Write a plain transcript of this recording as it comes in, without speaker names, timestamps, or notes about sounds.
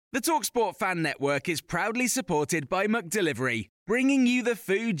The TalkSport Fan Network is proudly supported by McDelivery, bringing you the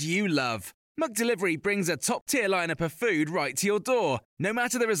food you love. McDelivery brings a top-tier lineup of food right to your door. No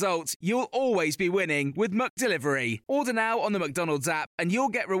matter the result, you'll always be winning with McDelivery. Order now on the McDonald's app and you'll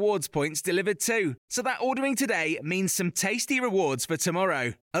get rewards points delivered too. So that ordering today means some tasty rewards for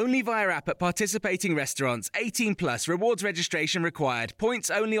tomorrow. Only via app at participating restaurants. 18 plus. Rewards registration required. Points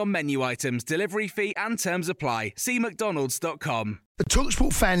only on menu items. Delivery fee and terms apply. See mcdonalds.com. The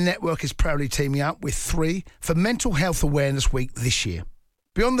TalkSport Fan Network is proudly teaming up with 3 for Mental Health Awareness Week this year.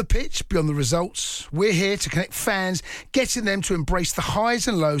 Beyond the pitch, beyond the results, we're here to connect fans, getting them to embrace the highs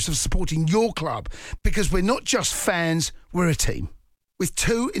and lows of supporting your club, because we're not just fans, we're a team. With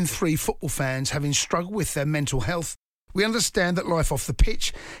 2 in 3 football fans having struggled with their mental health, we understand that life off the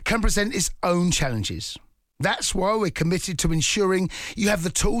pitch can present its own challenges. That's why we're committed to ensuring you have the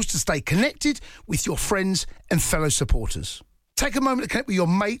tools to stay connected with your friends and fellow supporters. Take a moment to connect with your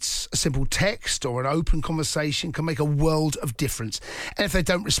mates. A simple text or an open conversation can make a world of difference. And if they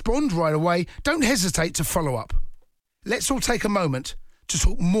don't respond right away, don't hesitate to follow up. Let's all take a moment to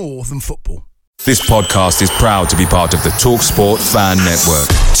talk more than football. This podcast is proud to be part of the TalkSport Fan Network.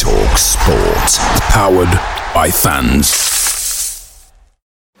 TalkSport. Powered by fans.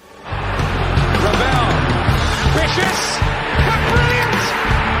 Ravel. Ambitious. Brilliant.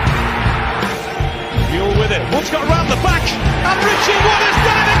 Mule with it. Wood's got round the back. And Richie Wood has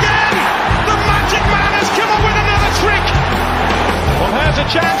done it again. The magic man has come up with another trick. Well, here's a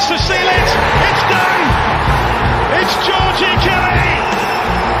chance to seal it. It's done. It's Georgie Kelly.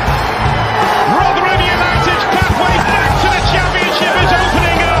 Rotherham United's pathway back to the championship is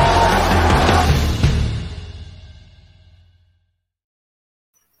opening up.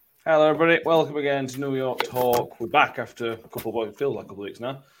 Hello, everybody. Welcome again to New York Talk. We're back after a couple of, it feels like a couple of weeks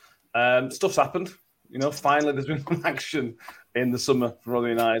now. Stuff's happened. You know, finally there's been some action in the summer for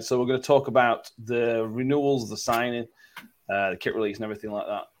Rotherham United. So we're going to talk about the renewals, the signing, the kit release and everything like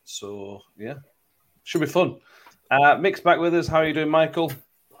that. So, yeah, should be fun. Mick's back with us. How are you doing, Michael?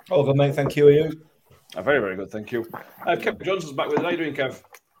 Oh, good, mate. Thank you. Are you? Very, very good. Thank you. Kev Johnson's back with us. How are you doing, Kev?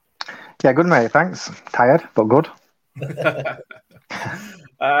 Yeah, good, mate. Thanks. Tired, but good.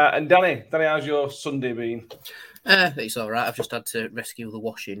 And Danny, how's your Sunday been? It's all right. I've just had to rescue the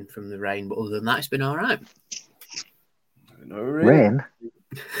washing from the rain, but other than that, it's been all right. No rain?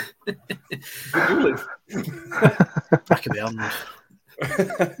 Where I can be honest.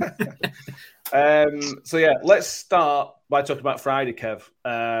 So yeah, let's start by talking about Friday, Kev.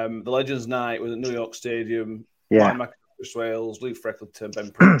 The Legends Night was at New York Stadium. Yeah. Mike Chris Wales, Luke Freckleton, Ben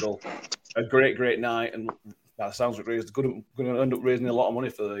Pringle. A great night, and that sounds like it's going to end up raising a lot of money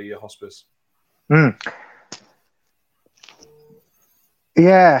for the hospice.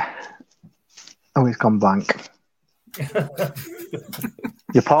 Yeah. Oh, it's gone blank.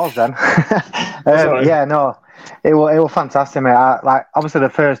 You paused then. Yeah, no, it was fantastic, mate. Obviously the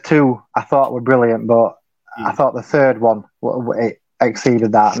first 2 I thought were brilliant, but I thought the third one it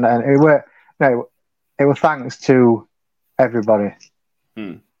exceeded that, and it was thanks to everybody.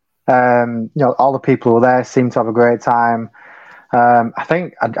 You know, all the people who were there seemed to have a great time. I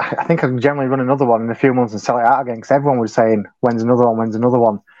think I can generally run another one in a few months and sell it out again, because everyone was saying, "When's another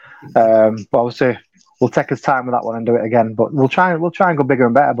one?" But obviously, we'll take us time with that one and do it again. But we'll try and go bigger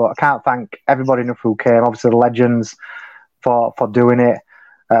and better. But I can't thank everybody enough who came. Obviously, the Legends for doing it.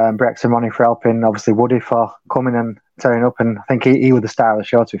 Brex and Ronnie for helping. Obviously, Woody for coming and turning up. And I think he was the star of the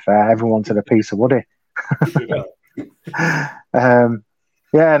show. To be fair, everyone wanted a piece of Woody.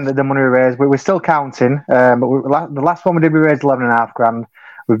 Yeah, and the money we raised, we're still counting. But the last one we did, we raised $11,500.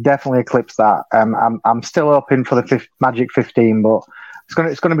 We've definitely eclipsed that. I'm still hoping for the magic 15, but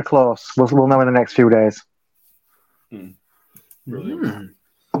it's going to be close. We'll know in the next few days. Brilliant.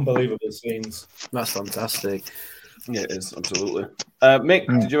 Unbelievable scenes. That's fantastic. Yeah, it is, absolutely. Mick,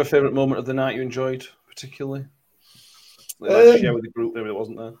 did you have a favourite moment of the night you enjoyed particularly? Share with the group, maybe it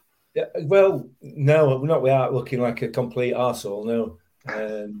wasn't there. Yeah, well, no, not without looking like a complete arsehole, no.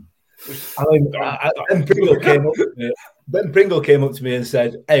 Ben Pringle came up to me and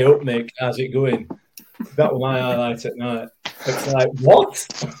said, "Hey, up, Mick, how's it going?" That was my highlight at night. It's like, what?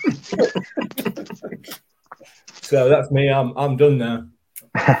 So that's me. I'm done now.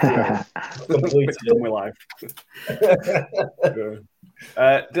 Completed done with life.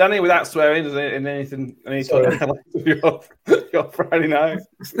 Danny, without swearing, does anything highlights of your Friday night?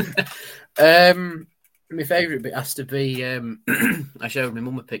 My favourite bit has to be I showed my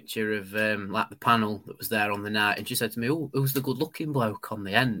mum a picture of like the panel that was there on the night, and she said to me, "Oh, who's the good-looking bloke on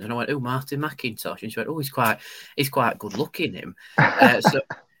the end?" And I went, "Oh, Martin McIntosh." And she went, "Oh, he's quite good-looking, him." So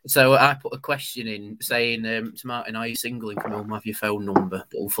So I put a question in saying to Martin, are you single and can home have your phone number?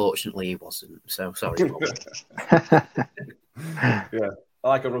 But unfortunately he wasn't. So sorry, Rob. Yeah. I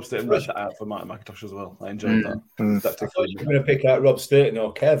like a Rob Staten read that out for Martin McIntosh as well. I enjoyed that. I thought you were going to pick out Rob Staten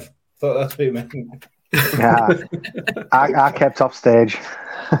or Kev. I thought that's what you meant. Yeah, I kept off stage.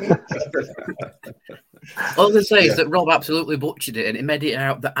 All I can say is that Rob absolutely butchered it, and it made it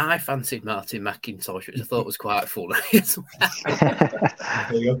out that I fancied Martin McIntosh, which I thought was quite funny.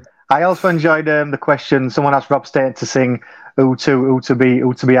 I also enjoyed the question. Someone asked Rob Staten to sing "Who to be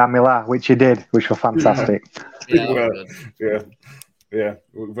Amila," which he did, which was fantastic. Yeah,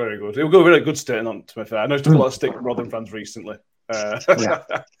 very good. It will go very good Staten on. To be fair, I know he took a lot of stick from Rotherham fans recently. But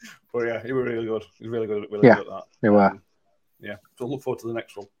yeah, he was really good. He's really good at that. They were. Yeah, so look forward to the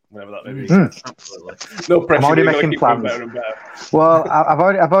next one, whenever that may be. Absolutely. No pressure. I'm already making plans. Better and better. Well,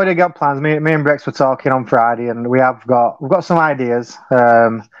 I've already got plans. Me and Brex were talking on Friday, and we've got some ideas.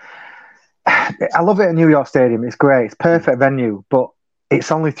 I love it at New York Stadium. It's great. It's perfect venue, but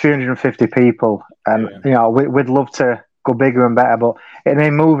it's only 350 people, and you know we'd love to go bigger and better. But it may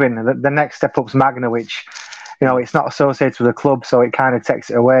moving. The next step up's Magna, which you know it's not associated with the club, so it kind of takes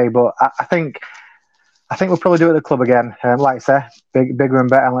it away. But I think we'll probably do it at the club again. Like I say, bigger and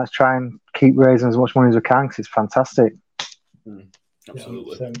better. And let's try and keep raising as much money as we can because it's fantastic.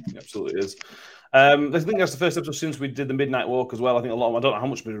 Absolutely, absolutely is. I think that's the first episode since we did the Midnight Walk as well. I think I don't know how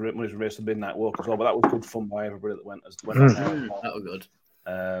much money was raised for the Midnight Walk as well, but that was good fun by everybody that went. That was good.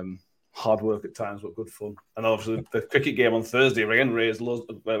 Hard work at times, but good fun. And obviously the cricket game on Thursday again raised a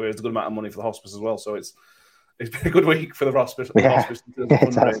good amount of money for the hospice as well. So it's been a good week for the hospice.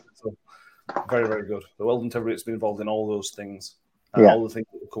 So very, very good. So well done to everybody that's been involved in all those things and all the things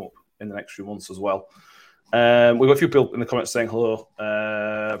that will come up in the next few months as well. We've got a few people in the comments saying hello.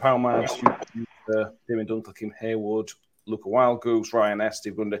 Power Mavs, Damien Dunkel, Kim Haywood, Luca Wild Goose, Ryan S,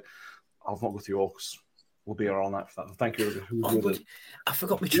 Steve Grundy. I've not got the Orcs. We'll be here all night for that. Thank you. I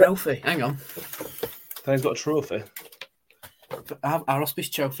forgot my trophy. Hang on. Danny's got a trophy. Our hospice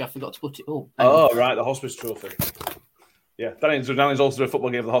trophy. I forgot to put it up. Right, the hospice trophy. Yeah, Danny's also doing a football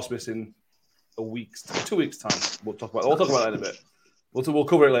game for the hospice in 2 weeks' time. We'll talk about that in a bit. We'll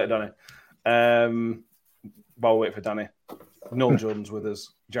cover it later, Danny. While we wait for Danny, Noel Jones with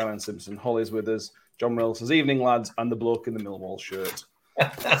us, Jalen Simpson, Holly's with us, John Rill says, "Evening, lads," and the bloke in the Millwall shirt.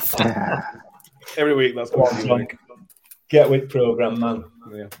 Every week, that's what Get with program, man.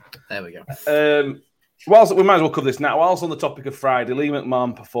 Yeah. There we go. Whilst we might as well cover this now. Whilst on the topic of Friday, Lee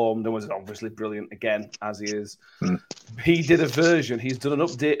McMahon performed and was obviously brilliant again, as he is. He did a version. He's done an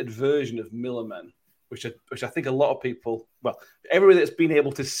updated version of Millerman, which I think a lot of people, well, everybody that's been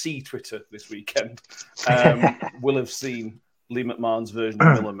able to see Twitter this weekend will have seen Lee McMahon's version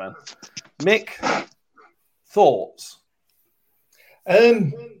of Millerman. Mick, thoughts? I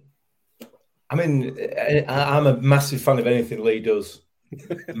mean, I'm a massive fan of anything Lee does.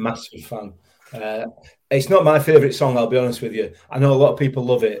 Massive fan. It's not my favourite song, I'll be honest with you. I know a lot of people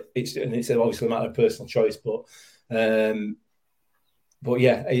love it. It's obviously a matter of personal choice, but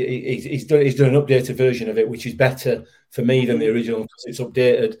yeah, he's done an updated version of it, which is better for me than the original because it's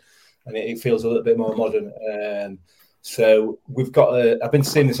updated and it feels a little bit more modern. So we've got. I've been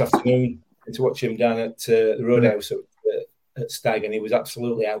seeing this afternoon to watch him down at the Roadhouse at Stag, and he was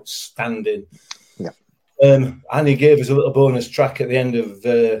absolutely outstanding. Yeah. And he gave us a little bonus track at the end of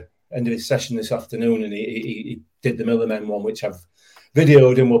his session this afternoon, and he did the Millermen one, which I've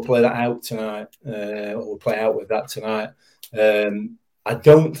videoed, and we'll play that out tonight. Or we'll play out with that tonight. I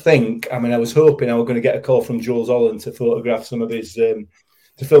don't think. I mean, I was hoping I was going to get a call from Jules Holland to photograph some of his, to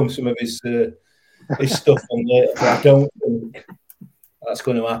film some of his stuff on there. But I don't think that's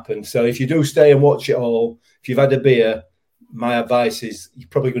going to happen. So if you do stay and watch it all, if you've had a beer, my advice is you're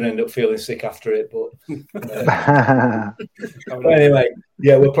probably going to end up feeling sick after it. But anyway,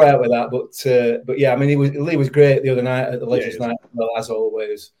 yeah, we'll play out with that. But yeah, I mean, Lee was great the other night at the Legends Night, well, as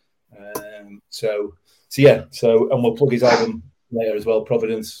always. So and we'll plug his album later as well,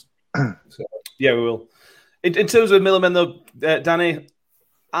 Providence. So. Yeah, we will. In terms of Millerman, though, Danny,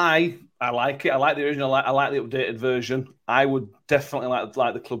 I like it. I like the original. I like the updated version. I would definitely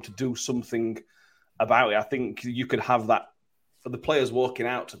like the club to do something about it. I think you could have that for the players walking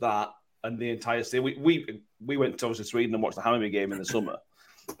out to that and the entire stadium. We went to Sweden and watched the Hammarby game in the summer,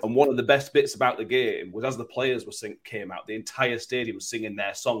 and one of the best bits about the game was as the players came out, the entire stadium was singing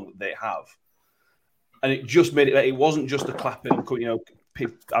their song that they have, and it just made it. It wasn't just a clapping,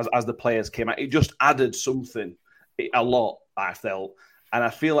 as the players came out. It just added something a lot, I felt. And I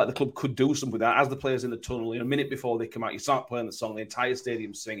feel like the club could do something with that. As the players in the tunnel, a minute before they come out, you start playing the song, the entire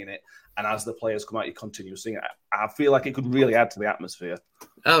stadium's singing it. And as the players come out, you continue singing it. I feel like it could really add to the atmosphere.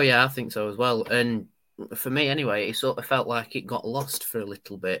 Oh yeah, I think so as well. And for me, anyway, it sort of felt like it got lost for a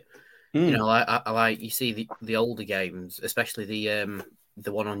little bit. You know, I like you see the older games, especially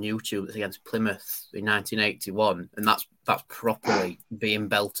the one on YouTube that's against Plymouth in 1981, and that's properly being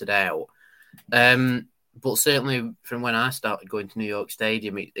belted out. But certainly from when I started going to New York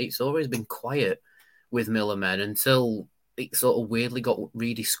Stadium, it's always been quiet with Millermen until it sort of weirdly got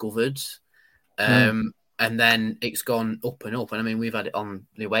rediscovered. And then it's gone up and up. And I mean, we've had it on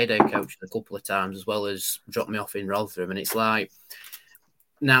the away day coach a couple of times, as well as dropped me off in Rotherham. And it's like,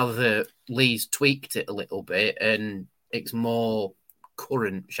 now that Lee's tweaked it a little bit and it's more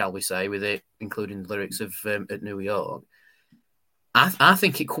current, shall we say, with it, including the lyrics of at New York, I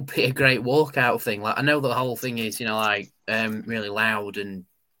think it could be a great walkout thing. Like, I know the whole thing is, you know, like really loud and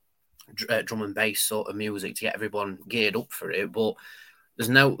drum and bass sort of music to get everyone geared up for it, but there's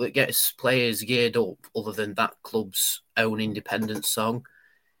no that gets players geared up other than that club's own independent song.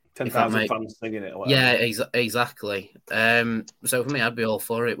 10,000 fans singing it. Yeah, exactly. So for me, I'd be all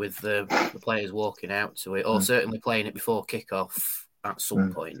for it with the players walking out to it, or certainly playing it before kickoff at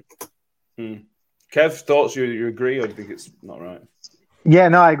some point. Kev, thoughts? You agree, or do you think it's not right? Yeah,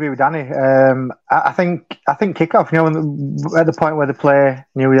 no, I agree with Danny. I think kickoff. You know, at the point where they play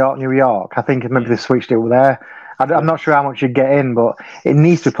New York, I think maybe they switched it over there. I'm not sure how much you get in, but it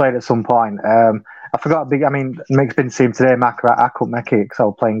needs to be played at some point. I forgot Mick's been to see him today, Mac. I couldn't make it because I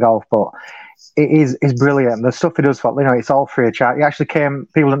was playing golf, but it is brilliant. The stuff he does for, you know, it's all free of charge.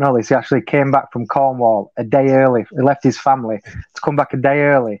 People don't know this, he actually came back from Cornwall a day early. He left his family to come back a day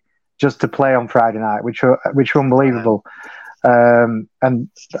early just to play on Friday night, which were unbelievable. And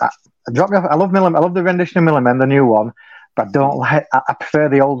Drop Me Off, I love Millermen. I love the rendition of Millermen, the new one, but I prefer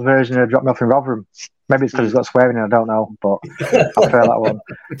the old version of Drop Me Off in Rotherham. Maybe it's because it's got swearing in, I don't know, but I prefer that one.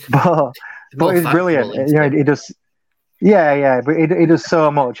 But it's brilliant. You know, he does. Yeah, but he does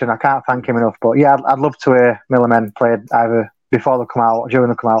so much, and I can't thank him enough. But yeah, I'd love to hear Millermen played either before they come out, during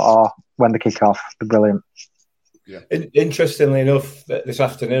they come out, or when they kick off. It'd be brilliant. Yeah. Interestingly enough, this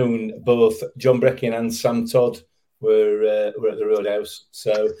afternoon, both John Breckin and Sam Todd were at the Roadhouse.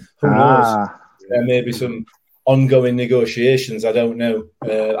 So who knows? There may be some ongoing negotiations. I don't know.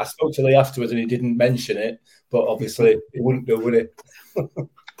 I spoke to Lee afterwards, and he didn't mention it, but obviously he wouldn't do, would he?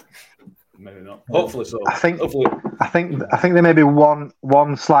 Maybe not. Hopefully so. I think there may be one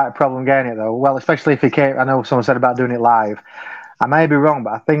slight problem getting it though. Well, especially if he came. I know someone said about doing it live. I may be wrong,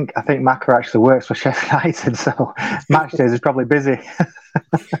 but I think Macca actually works for Sheffield United, so match days is probably busy.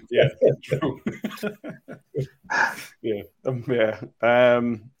 Yeah, true.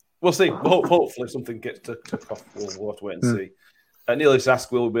 We'll see. Hopefully something gets to off. We'll have to wait and see. Neil is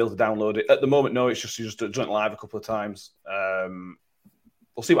asked, will we be able to download it? At the moment, no. It's just you just done it live a couple of times.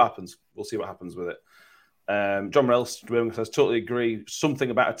 We'll see what happens. We'll see what happens with it. John Morell says, totally agree. Something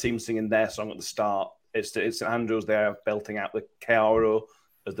about a team singing their song at the start. It's St Andrews there belting out the KRO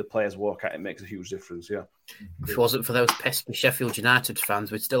as the players walk out. It makes a huge difference, yeah. If it wasn't for those pesky Sheffield United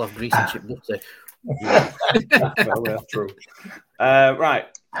fans, we'd still have grease and chip butter. Well, yeah, true. Right,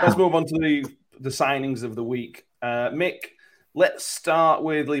 let's move on to the signings of the week. Mick, let's start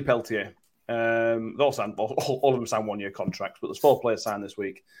with Lee Peltier. All of them signed 1-year contracts, but there's 4 players signed this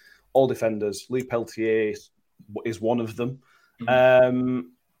week. All defenders. Lee Peltier is one of them.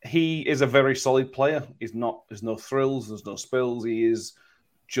 He is a very solid player. There's no thrills, there's no spills. He is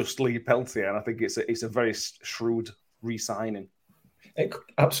just Lee Peltier, and I think it's a very shrewd re-signing. It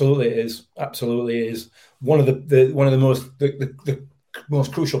absolutely is. Absolutely is one of the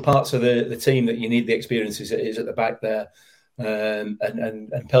most crucial parts of the team that you need the experience is at the back there.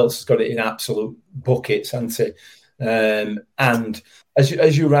 And Pelt's has got it in absolute buckets, hasn't he? And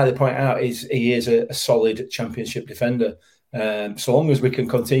as you rightly point out, he is a solid championship defender. So long as we can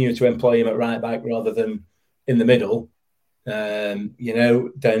continue to employ him at right back rather than in the middle, then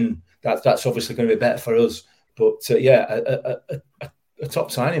that's obviously going to be better for us. But a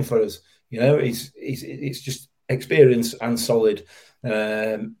top signing for us. It's just experience and solid.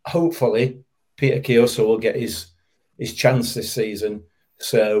 Hopefully, Peter Kioso will get his chance this season.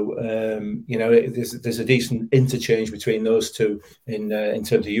 So there's a decent interchange between those two in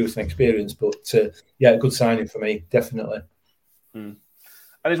terms of youth and experience. But a good signing for me, definitely. And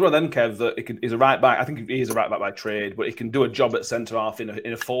he's one of them, Kev, that he's a right back. I think he is a right back by trade, but he can do a job at centre half in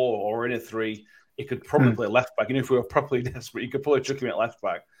a 4 or in a 3. He could probably play left back. If we were properly desperate, you could probably chuck him at left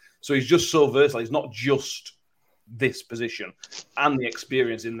back. So he's just so versatile. He's not just this position, and the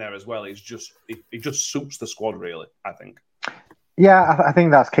experience in there as well. He just suits the squad, really, I think. Yeah, I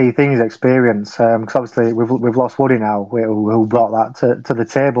think that's key thing is experience. Because obviously we've lost Woody now, who brought that to the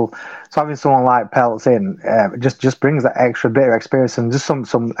table. So having someone like Peltz in just brings that extra bit of experience and just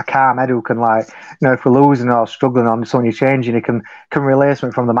a calm head who can, like, if we're losing or struggling on someone you're changing, he can relay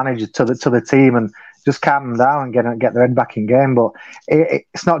something from the manager to the team and just calm them down and get their head back in game. But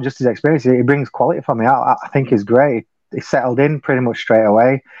it's not just his experience; he brings quality for me. I think he's great. He settled in pretty much straight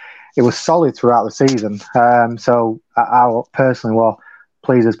away. It was solid throughout the season. So I personally was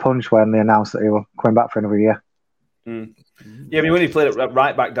pleased as punch when they announced that he was coming back for another year. Mm. Yeah, I mean, when he played at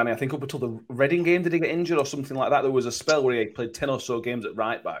right back, Danny, I think up until the Reading game, did he get injured or something like that? There was a spell where he played 10 or so games at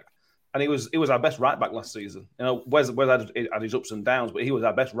right back. And he was our best right back last season. Wes had his ups and downs, but he was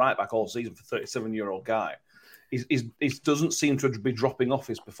our best right back all season for a 37-year-old guy. He doesn't seem to be dropping off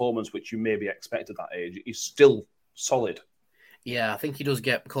his performance, which you maybe expect at that age. He's still solid. Yeah, I think he does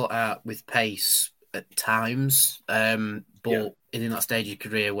get caught out with pace at times, but in that stage of your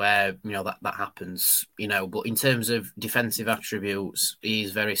career where that happens, But in terms of defensive attributes,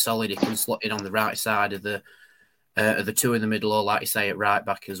 he's very solid. He can slot in on the right side of the two in the middle, or like you say, at right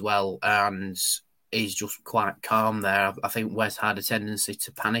back as well, and he's just quite calm there. I think Wes had a tendency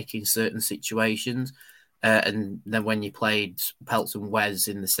to panic in certain situations, and then when you played Peltz and Wes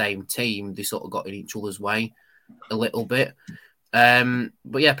in the same team, they sort of got in each other's way a little bit.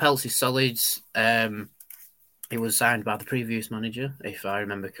 But yeah, Peltz is solid. He was signed by the previous manager, if I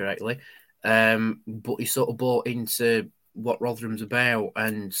remember correctly. But he sort of bought into what Rotherham's about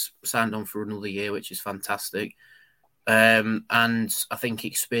and signed on for another year, which is fantastic. And I think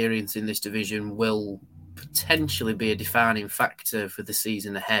experience in this division will potentially be a defining factor for the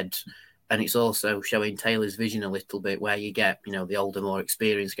season ahead. And it's also showing Taylor's vision a little bit, where you get, the older, more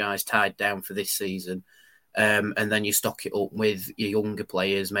experienced guys tied down for this season. And then you stock it up with your younger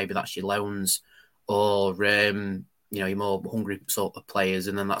players. Maybe that's your loans or, your more hungry sort of players.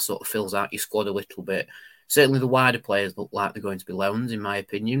 And then that sort of fills out your squad a little bit. Certainly the wider players look like they're going to be loans, in my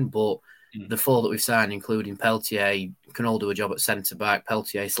opinion. But the four that we've signed, including Peltier, can all do a job at centre-back.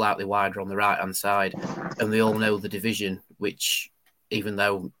 Peltier slightly wider on the right-hand side. And they all know the division, which, even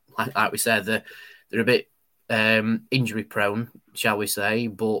though, like we said, they're a bit injury-prone, shall we say.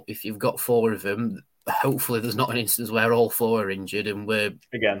 But if you've got four of them, hopefully there's not an instance where all four are injured and we're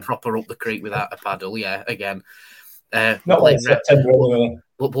proper up the creek without a paddle. Yeah, again. Not like September.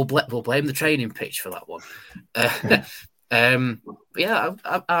 We'll blame the training pitch for that one. Yeah,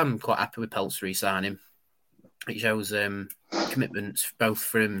 I'm quite happy with Peltz re-signing. It shows commitment both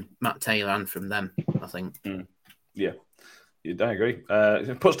from Matt Taylor and from them, I think. Yeah, I agree.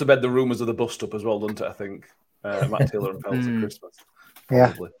 It puts to bed the rumours of the bust-up as well, doesn't it, I think? Matt Taylor and Peltz at Christmas.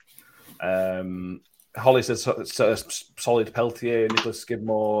 Probably. Yeah. Holly says solid Peltier, Nicholas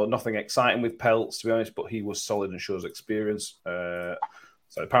Skidmore. Nothing exciting with Peltz, to be honest, but he was solid and shows experience. So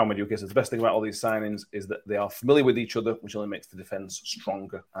Paramount UK says the best thing about all these signings is that they are familiar with each other, which only makes the defence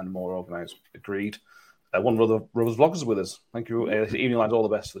stronger and more organised. Agreed. One Rovers Vlogs is with us. Thank you. Evening lads, all the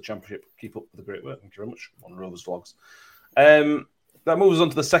best for the championship. Keep up with the great work. Thank you very much. One Rovers Vlogs. That moves us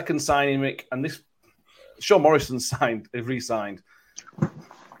on to the second signing, Mick, and this Sean Morrison re-signed.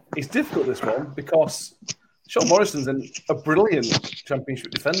 It's difficult, this one, because Sean Morrison's a brilliant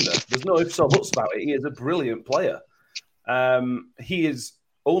championship defender. There's no ifs or buts about it. He is a brilliant player. He is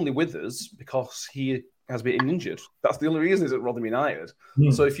only with us because he has been injured. That's the only reason he's at Rotherham United.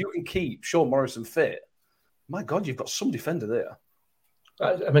 So if you can keep Sean Morrison fit, my God, you've got some defender there.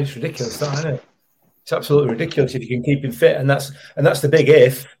 I mean, it's ridiculous, isn't it? It's absolutely ridiculous if you can keep him fit, and that's the big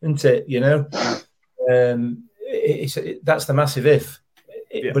if, isn't it? That's the massive if.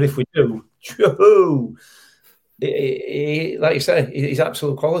 But if we do, like you say, he's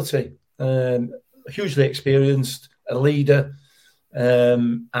absolute quality, hugely experienced, a leader,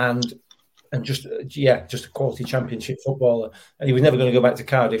 and just a quality championship footballer. And he was never going to go back to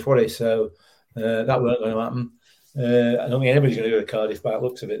Cardiff, was he? So that weren't going to happen. I don't think anybody's going to go to Cardiff by the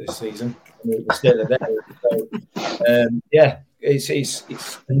looks of it this season. It's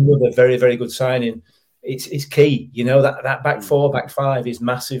another very, very good signing. It's key, that back four, back five is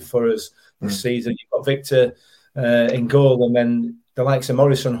massive for us this season. You've got Victor in goal, and then the likes of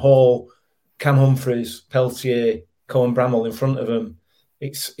Morrison, Hall, Cam Humphreys, Peltier, Cohen Bramall in front of them.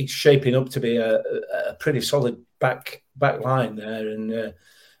 It's shaping up to be a pretty solid back line there, and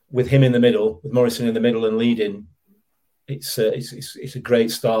with him in the middle, with Morrison in the middle and leading, it's a great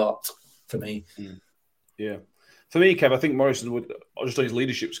start for me. Yeah. For me, Kev, I think Morrison would, just on his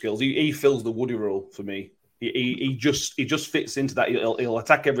leadership skills, he fills the Woody role for me. He just fits into that. He'll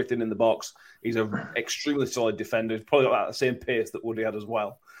attack everything in the box. He's an extremely solid defender. He's probably got that same pace that Woody had as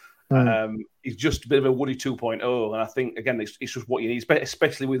well. He's just a bit of a Woody 2.0, and I think again it's just what you need,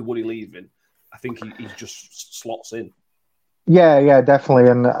 especially with Woody leaving. I think he just slots in. Yeah,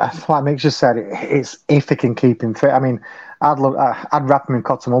 definitely. And like Mick just said, it's if he can keep him fit. I mean, I'd wrap him in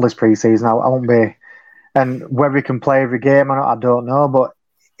cotton wool this pre-season. I won't be, and whether he can play every game or not, I don't know. But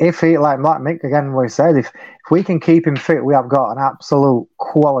if he, like Mick again, what he said, if we can keep him fit, we have got an absolute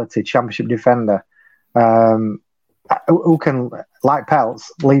quality championship defender who can, like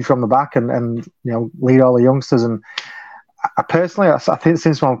Peltz, lead from the back and lead all the youngsters. And I personally, I think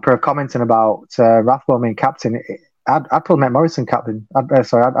since when we're commenting about Rathbone being captain, I'd probably make Morrison captain. I'd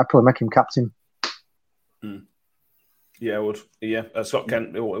probably make him captain. Yeah, I would. Yeah, Scott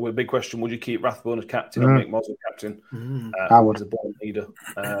Kent, with a big question: would you keep Rathbone as captain or make Morrison captain? I would. As a born leader.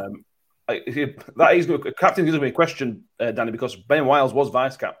 That is captain is going to be a question, Danny, because Ben Wiles was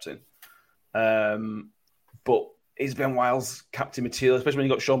vice captain. But is Ben Wiles captain material? Especially when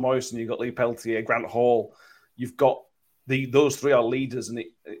you got Sean Morrison, you've got Lee Peltier, Grant Hall. You've got those three are leaders, and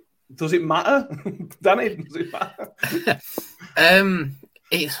does it matter, Danny? Does it matter?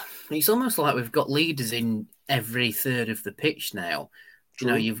 It's almost like we've got leaders in every third of the pitch now.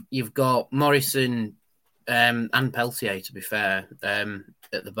 True. You've got Morrison and Peltier, to be fair,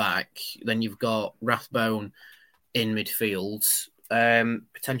 at the back. Then you've got Rathbone in midfield,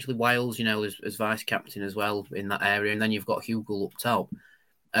 potentially Wiles, as vice captain as well in that area, and then you've got Hugill up top.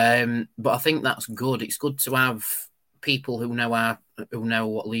 But I think that's good. It's good to have people who know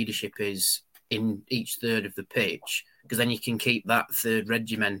what leadership is in each third of the pitch, because then you can keep that third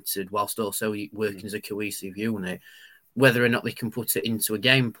regimented whilst also working as a cohesive unit. Whether or not they can put it into a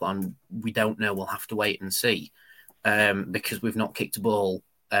game plan, we don't know. We'll have to wait and see, because we've not kicked a ball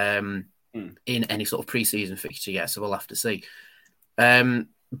in any sort of pre-season fixture yet, so we'll have to see.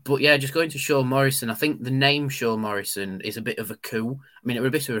 But yeah, just going to Sean Morrison, I think the name Sean Morrison is a bit of a coup. I mean, it was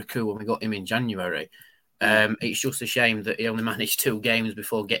a bit of a coup when we got him in January. It's just a shame that he only managed 2 games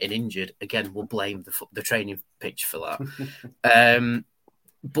before getting injured. Again, we'll blame the training pitch for that.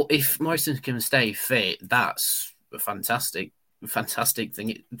 But if Morrison can stay fit, that's a fantastic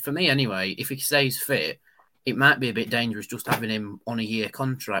thing. For me, anyway, if he stays fit, it might be a bit dangerous just having him on a year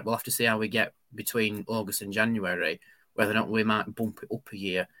contract. We'll have to see how we get between August and January, whether or not we might bump it up a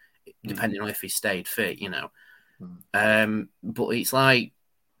year, depending on if he stayed fit, But it's like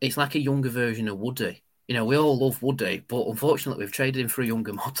a younger version of Woody. We all love Woody, but unfortunately we've traded him for a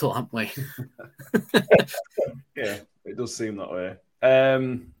younger model, haven't we? Yeah, it does seem that way.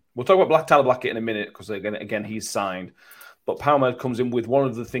 We'll talk about Tyler Blackett in a minute, because again he's signed. But Palmer comes in with one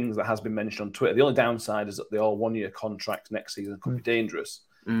of the things that has been mentioned on Twitter. The only downside is that they all 1-year contracts next season could be dangerous.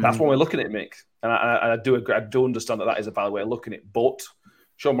 That's when we're looking at it, Mick. And I do understand that is a valid way of looking at it. But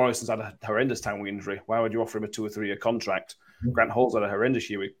Sean Morrison's had a horrendous time with injury. Why would you offer him a 2 or 3 year contract? Grant Hall's had a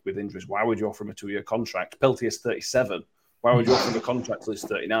horrendous year with injuries. Why would you offer him a 2-year contract? Peltier's 37. Why would you offer him a contract till he's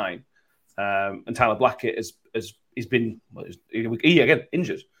 39? And Tyler Blackett has been again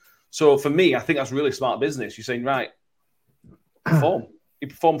injured. So for me, I think that's really smart business. You're saying, right, perform. You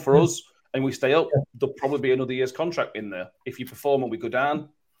perform for us, and we stay up. There'll probably be another year's contract in there. If you perform and we go down,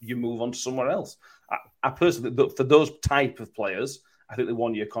 you move on to somewhere else. I personally, for those type of players, I think the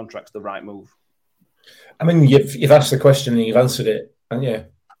 1-year contract's the right move. I mean, you've asked the question and you've answered it, haven't you?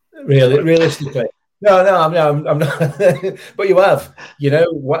 Realistically, no, I'm not. But you have.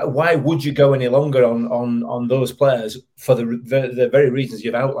 Why would you go any longer on those players for the very reasons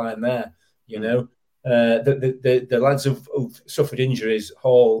you've outlined there? The lads who've suffered injuries,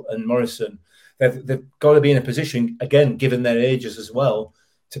 Hall and Morrison, they've got to be in a position, again, given their ages as well,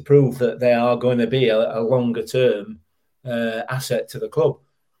 to prove that they are going to be a longer term asset to the club.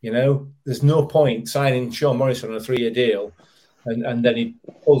 There's no point signing Sean Morrison on a 3-year deal and then he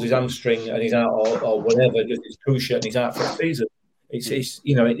pulls his hamstring and he's out or whatever, just his cruciate and he's out for a season. It's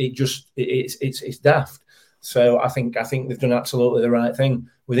daft. So I think they've done absolutely the right thing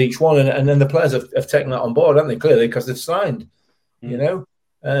with each one, and then the players have taken that on board, haven't they? Clearly, because they've signed.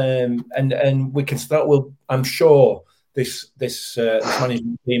 And we can start. Well, I'm sure this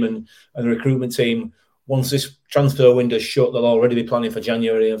management team and the recruitment team, once this transfer window's shut, they'll already be planning for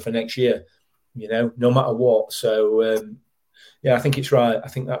January and for next year, no matter what. So, I think it's right. I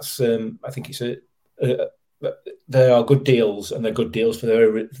think that's. I think it's they are good deals, and they're good deals for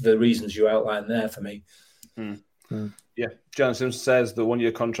the reasons you outlined there for me. Yeah, John Simpson says the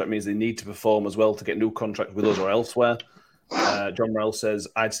 1-year contract means they need to perform as well to get new contract with us or elsewhere. John Morrell says,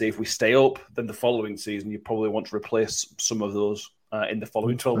 I'd say if we stay up, then the following season you probably want to replace some of those in the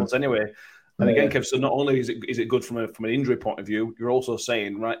following 12 months anyway. And again, Kev, so not only is it good from an injury point of view, you're also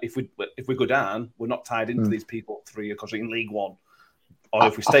saying, right, if we go down, we're not tied into these people 3-year contract in League One. or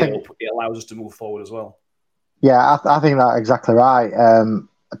if we stay up, it allows us to move forward as well. Yeah, I think that's exactly right.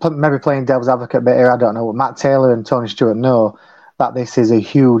 Maybe playing devil's advocate a bit here, I don't know. Matt Taylor and Tony Stewart know that this is a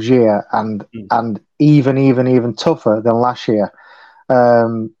huge year and even tougher than last year.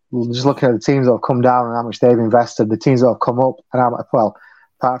 Just looking at the teams that have come down and how much they've invested, the teams that have come up, and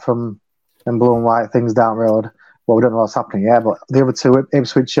apart from them blue and white things down the road, well, we don't know what's happening yet, but the other two,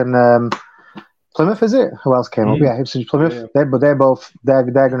 Ipswich and Plymouth, is it? Who else came up? Yeah, Ipswich, Plymouth. Yeah. They're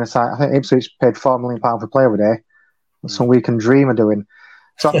going to sign. I think Ipswich paid £4 million for player every day. That's something we can dream of doing.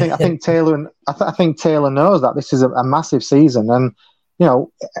 So I think Taylor knows that this is a massive season, and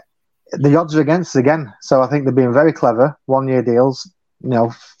the odds are against us again. So I think they're being very clever. 1-year deals.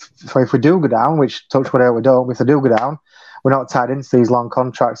 For if we do go down, which touch wood, we don't. If they do go down, we're not tied into these long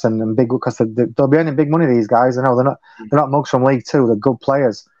contracts and big, because they'll be earning big money. These guys, I know they're not mugs from League Two. They're good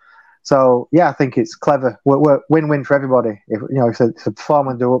players. So yeah, I think it's clever. We're win-win for everybody. If the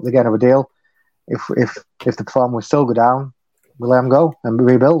performer do up, they get another deal. If the performer will still go down, we let them go and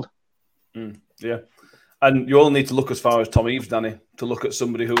rebuild. Yeah, and you all need to look as far as Tom Eaves, Danny, to look at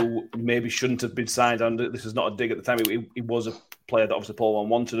somebody who maybe shouldn't have been signed. And this is not a dig at the time. He was a player that obviously Paul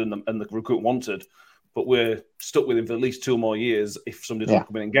wanted and the recruit wanted, but we're stuck with him for at least 2 more years if somebody doesn't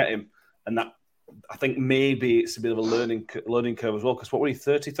come in and get him. And that, I think maybe it's a bit of a learning curve as well, because what were he,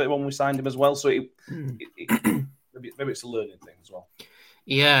 31 when we signed him as well? So maybe it's a learning thing as well.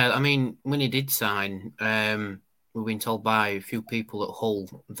 Yeah, I mean, when he did sign, we've been told by a few people at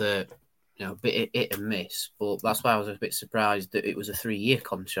Hull that, a bit hit and miss, but that's why I was a bit surprised that it was a 3-year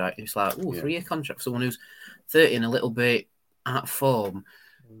contract. It's like, 3-year contract, someone who's 30 and a little bit out of form.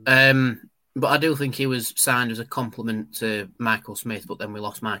 But I do think he was signed as a compliment to Michael Smith, but then we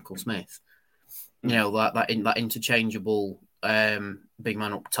lost Michael Smith. That interchangeable big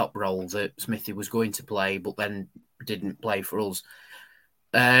man up top role that Smithy was going to play, but then didn't play for us.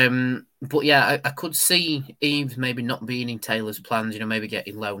 But yeah, I could see Eaves maybe not being in Taylor's plans, maybe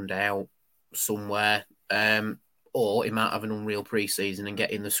getting loaned out somewhere, or he might have an unreal pre-season and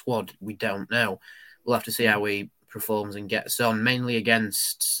get in the squad. We don't know. We'll have to see how he performs and gets on, mainly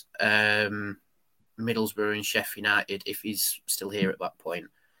against Middlesbrough and Sheffield United, if he's still here at that point.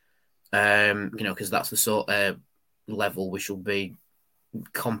 Because that's the sort of level we should be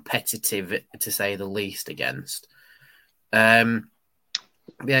competitive, to say the least, against. Yeah,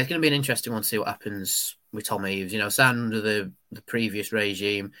 it's going to be an interesting one to see what happens with Tom Eaves. Signed under the previous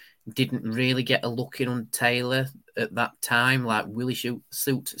regime, didn't really get a look in on Taylor at that time. Like, will he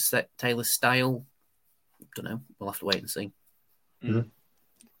suit Taylor's style? Don't know. We'll have to wait and see. Mm-hmm.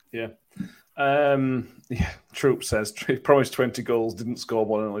 Yeah. Troop says he promised 20 goals, didn't score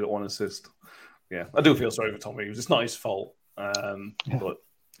one, and only got 1 assist. Yeah, I do feel sorry for Tom Eaves. It's not his fault, but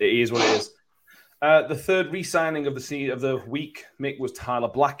it is what it is. The third re-signing of the week, Mick, was Tyler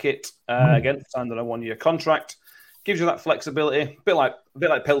Blackett. Again, signed on a 1-year contract. Gives you that flexibility, a bit like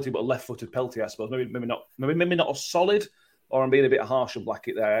Pelty, but a left-footed Pelty, I suppose. Maybe not as solid, or I'm being a bit harsh on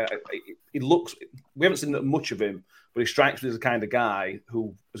Blackett there. We haven't seen much of him, but he strikes me as the kind of guy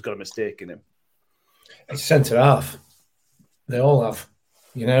who has got a mistake in him. It's centre half. They all have.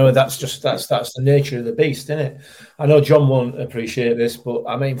 That's the nature of the beast, isn't it? I know John won't appreciate this, but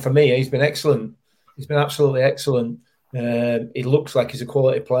I mean, for me, he's been excellent. He's been absolutely excellent. He looks like he's a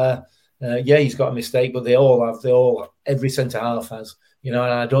quality player. He's got a mistake, but they all have. Every centre half has. And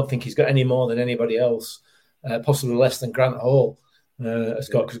I don't think he's got any more than anybody else. Possibly less than Grant Hall has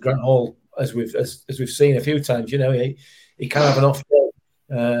got, because Grant Hall, as we've seen a few times, he can have an off day.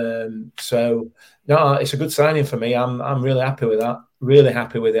 So no, it's a good signing for me. I'm really happy with that. Really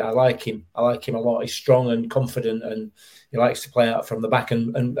happy with it. I like him a lot. He's strong and confident, and he likes to play out from the back,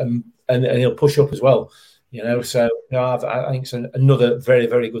 and he'll push up as well. So I think it's another very,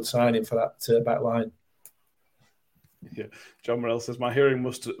 very good signing for that back line. Yeah, John Morell says my hearing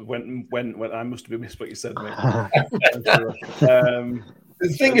must have when I must have missed what you said, mate. The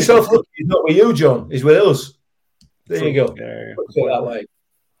thing is, so lucky is not with you, John. He's with us. There you go. Yeah. Put it that way.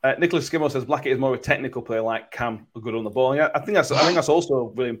 Nicholas Skimmo says Blackett is more of a technical player, like Cam, good on the ball. Yeah, I think that's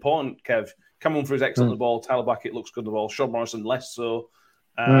also really important. Kev, Cam Humphrey is excellent on the ball. Tyler Blackett looks good on the ball. Sean Morrison less so.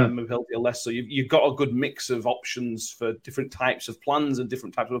 Peltier less so. You've got a good mix of options for different types of plans and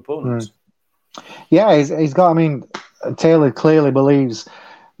different types of opponents. Yeah, he's got. I mean, Taylor clearly believes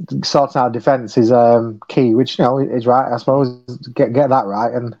sorting out defence is key, which is right. I suppose get that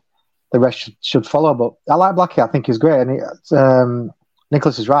right, and the rest should follow. But I like Blackett. I think he's great, and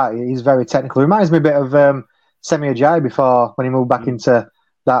Nicholas is right. He's very technical. Reminds me a bit of Semi Ajayi before, when he moved back into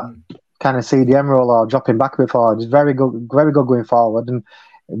that kind of CDM role or dropping back a bit forward. He's very good going forward. And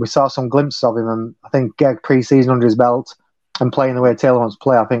we saw some glimpses of him. And I think get pre-season under his belt, and playing the way Taylor wants to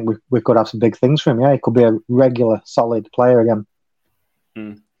play, I think we could have some big things for him. Yeah, he could be a regular, solid player again.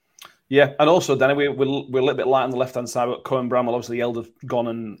 Yeah, and also, Danny, we're a little bit light on the left-hand side, but Cohen Bramwell, obviously, the elder gone,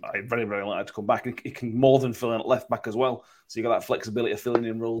 and I very, very likely to come back. He can more than fill in at left-back as well, so you got that flexibility of filling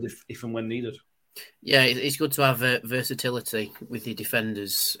in roles if and when needed. Yeah, it's good to have versatility with the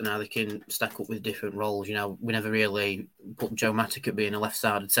defenders and how they can stack up with different roles. You know, we never really put Joe Mattock at being a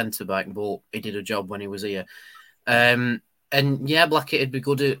left-sided centre-back, but he did a job when he was here. And yeah, Blackett would be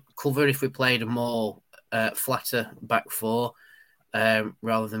good at cover if we played a more flatter back four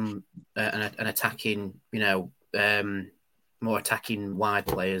rather than an attacking, more attacking wide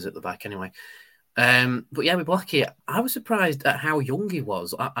players at the back anyway. But yeah, with Blackett, I was surprised at how young he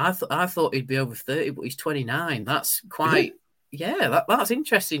was. I thought he'd be over 30, but he's 29. That's quite, that's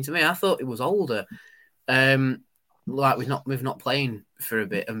interesting to me. I thought he was older. Like we've not playing for a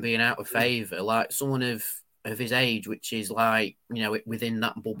bit and being out of favour. Like someone of his age, which is like, within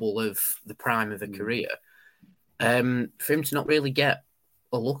that bubble of the prime of a career. For him to not really get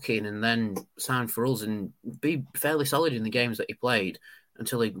a look in and then sign for us and be fairly solid in the games that he played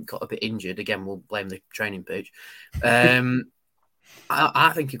until he got a bit injured. Again, we'll blame the training pitch. I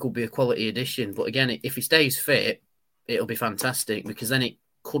think he could be a quality addition. But again, if he stays fit, it'll be fantastic because then it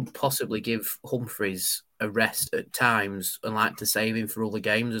could possibly give Humphreys a rest at times and like to save him for other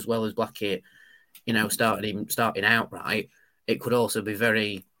games as well as Blackett, starting out right. It could also be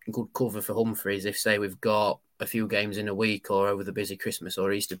very good cover for Humphreys if, say, we've got a few games in a week or over the busy Christmas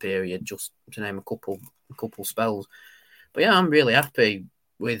or Easter period, just to name a couple spells. But yeah, I'm really happy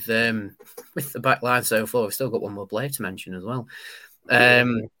with the back line so far. We've still got one more player to mention as well.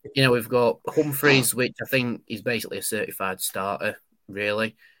 We've got Humphreys, which I think is basically a certified starter,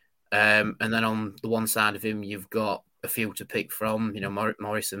 really. And then on the one side of him, you've got a few to pick from,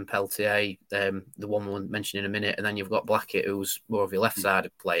 Morrison, Peltier, the one we'll mention in a minute, and then you've got Blackett, who's more of your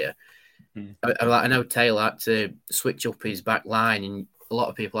left-sided player. I know Taylor had to switch up his back line, and a lot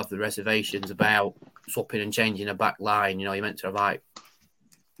of people have the reservations about swapping and changing a back line. You're meant to have like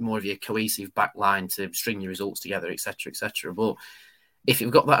more of your cohesive back line to string your results together, etc., etc. But if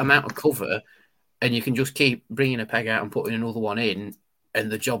you've got that amount of cover and you can just keep bringing a peg out and putting another one in,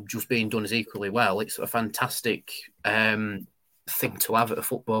 and the job just being done as equally well, it's a fantastic thing to have at a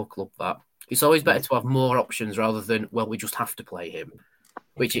football club. That it's always better to have more options rather than, well, we just have to play him,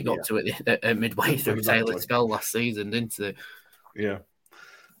 which it got to at midway through Taylor's goal last season, didn't it? Yeah.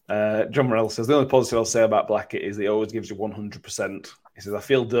 John Morell says, the only positive I'll say about Blackett is that he always gives you 100%. He says, I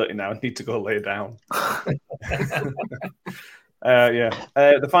feel dirty now. I need to go lay down.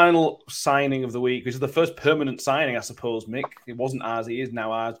 The final signing of the week, which is the first permanent signing, I suppose, Mick. It wasn't ours. He is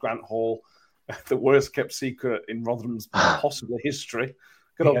now ours. Grant Hall, the worst kept secret in Rotherham's possible history.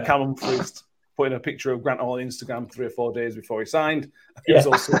 Good old Callum Humphreys putting a picture of Grant Hall on Instagram 3 or 4 days before he signed. It was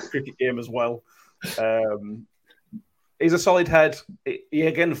also a cricket game as well. He's a solid head. He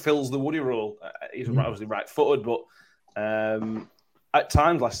again fills the Woody role. He's obviously right-footed, but at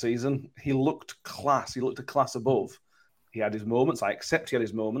times last season, he looked class. He looked a class above. He had his moments. I accept he had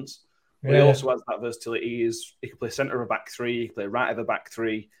his moments. But he also has that versatility. He can play centre of a back three. He can play right of a back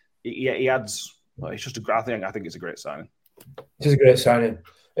three. He adds. Well, it's just I think it's a great signing. It is a great signing.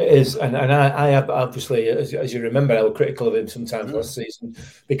 It is, and I have obviously, as you remember, I was critical of him sometimes last season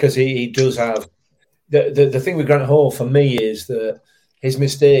because he does have the thing with Grant Hall for me is that his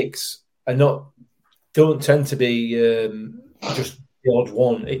mistakes don't tend to be just the odd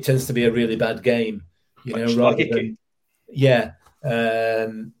one. It tends to be a really bad game, but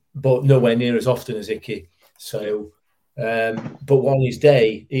nowhere near as often as Icky. So, but on his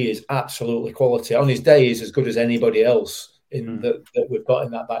day, he is absolutely quality. On his day, he's as good as anybody else that we've got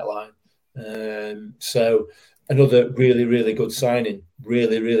in that back line. So another really, really good signing.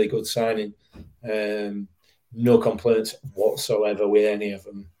 Really, really good signing. No complaints whatsoever with any of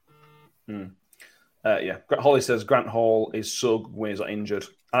them. Holly says Grant Hall is so good when he's not injured,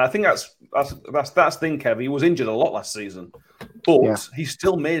 and I think that's the thing, Kev. He was injured a lot last season, but he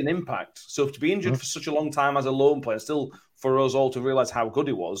still made an impact. So to be injured for such a long time as a lone player, still for us all to realise how good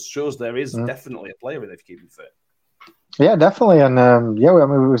he was, shows there is definitely a player if they keep him fit. Yeah, definitely, and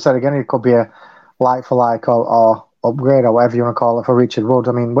we said again, it could be a like for like or upgrade or whatever you want to call it for Richard Wood.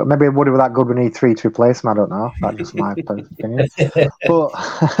 I mean, maybe Wood was that good we need 3 to replace him. I don't know. That's just my opinion.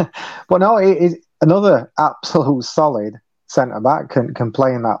 But no, he's another absolute solid centre back. Can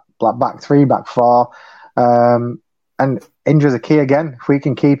play in that back three, back four, and injuries are key again. If we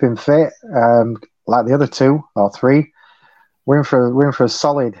can keep him fit, like the other 2 or 3, we're in for a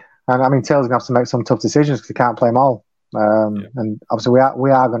solid. And I mean, Taylor's gonna have to make some tough decisions because he can't play them all. And obviously,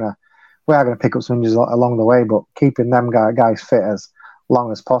 we're we are going to pick up some injuries along the way, but keeping them guys fit as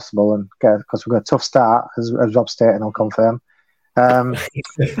long as possible, and because we've got a tough start, as Rob stated, I'll confirm.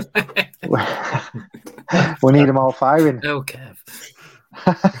 We need them all firing. Oh, Kev.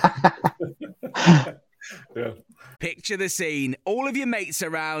 Yeah. Picture the scene. All of your mates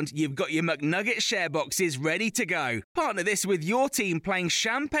around, you've got your McNugget share boxes ready to go. Partner this with your team playing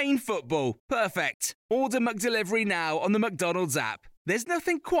champagne football. Perfect. Order McDelivery now on the McDonald's app. There's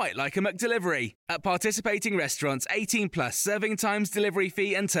nothing quite like a McDelivery. At participating restaurants, 18 plus, serving times, delivery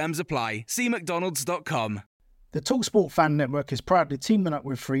fee and terms apply. See mcdonalds.com. The TalkSport Fan Network is proudly teaming up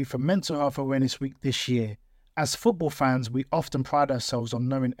with Free for Mental Health Awareness Week this year. As football fans, we often pride ourselves on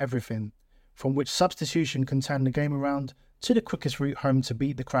knowing everything, from which substitution can turn the game around to the quickest route home to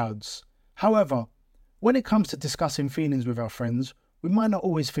beat the crowds. However, when it comes to discussing feelings with our friends, we might not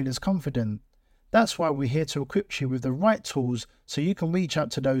always feel as confident. That's why we're here to equip you with the right tools so you can reach out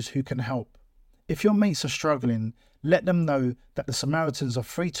to those who can help. If your mates are struggling, let them know that the Samaritans are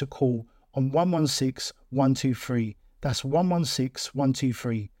free to call on 116 123. That's 116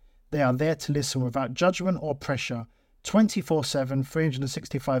 123. They are there to listen without judgment or pressure, 24/7,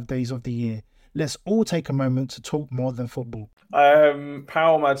 365 days of the year. Let's all take a moment to talk more than football.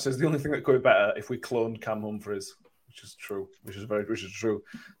 Power Mad says the only thing that could be better if we cloned Cam Humphreys, which is true. Which is true.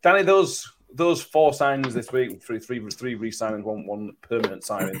 Danny, those 4 signings this week, three re-signings, one permanent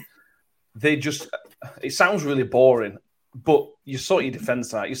signing. It sounds really boring, but you sort your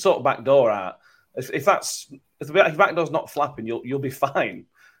defence out, you sort back door out. If the back door's not flapping, you'll be fine.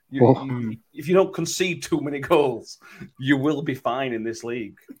 If you don't concede too many goals, you will be fine in this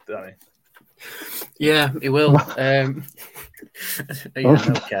league, Danny. Yeah, it will.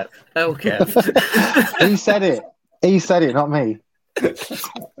 Okay. He said it, not me.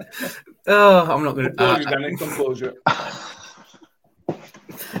 Oh, I'm not going to. Danny, composure.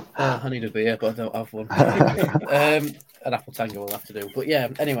 I need a beer, but I don't have one. An apple tango will have to do. But yeah,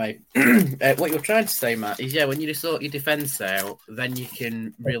 anyway, what you were trying to say, Matt, is when you sort your defence out, then you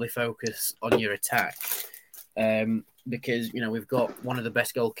can really focus on your attack. Because, we've got one of the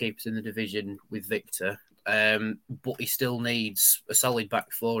best goalkeepers in the division with Victor, but he still needs a solid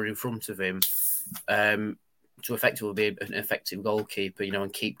back four in front of him to effectively be an effective goalkeeper,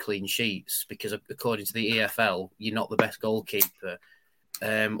 and keep clean sheets. Because according to the EFL, you're not the best goalkeeper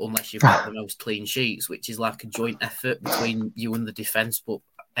unless you've got the most clean sheets, which is like a joint effort between you and the defence. But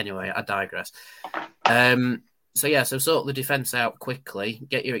anyway, I digress. So sort the defence out quickly,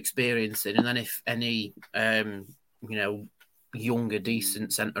 get your experience in, and then if any, younger,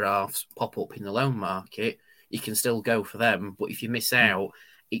 decent centre-halves pop up in the loan market, you can still go for them. But if you miss out,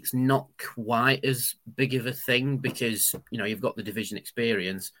 it's not quite as big of a thing because, you've got the division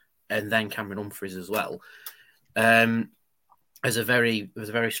experience and then Cameron Humphreys as well. As a very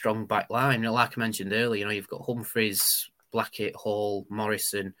strong back line. Like I mentioned earlier, you've got Humphreys, Blackett, Hall,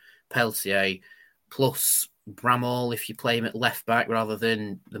 Morrison, Peltier, plus Bramall if you play him at left back rather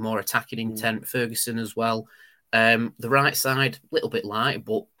than the more attacking intent, Ferguson as well. The right side, a little bit light,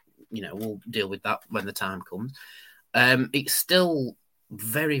 but, we'll deal with that when the time comes. It's still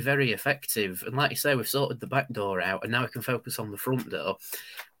very, very effective. And like you say, we've sorted the back door out and now we can focus on the front door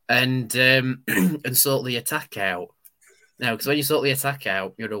and sort the attack out. Now, because when you sort the attack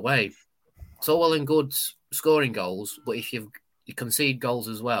out, you're away. It's all well and good scoring goals, but if you concede goals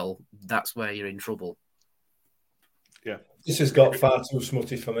as well, that's where you're in trouble. Yeah. This has got far too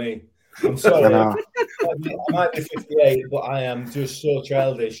smutty for me. I'm sorry. I might be 58, but I am just so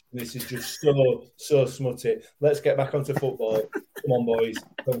childish. This is just so smutty. Let's get back onto football. Come on, boys.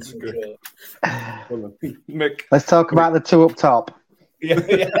 Concentrate. Mick. Let's talk about the two up top. Yeah.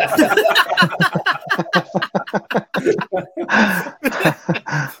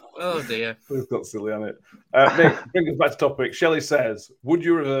 Oh dear, we've got silly on it. Mick, bring us back to topic. Shelley says, "Would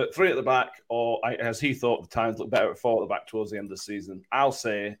you revert 3 at the back, or as he thought the times look better at 4 at the back towards the end of the season?" I'll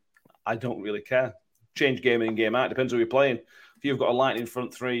say, I don't really care. Change game in, game out. Depends who you're playing. If you've got a lightning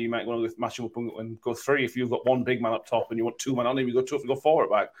front 3, you might want to match them up and go 3. If you've got one big man up top and you want 2 men on him, you go 2. If you go 4 at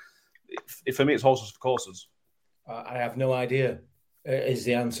back. For me, it's horses for courses. I have no idea. Is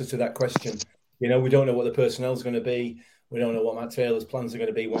the answer to that question. We don't know what the personnel is going to be. We don't know what Matt Taylor's plans are going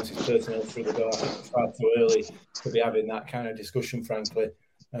to be once his personnel through the door. I think it's far too early to be having that kind of discussion, frankly.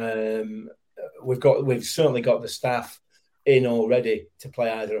 We've certainly got the staff in already to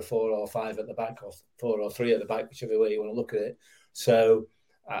play either a 4 or 5 at the back or 4 or 3 at the back, whichever way you want to look at it. So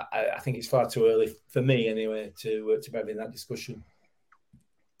I think it's far too early, for me anyway, to be having that discussion.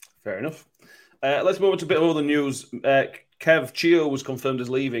 Fair enough. Let's move on to a bit of other news. Kev, Chio was confirmed as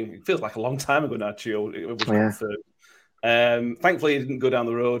leaving. It feels like a long time ago now, Chio. It was confirmed. Thankfully, he didn't go down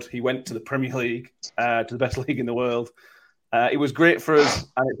the road. He went to the Premier League, to the best league in the world. It was great for us,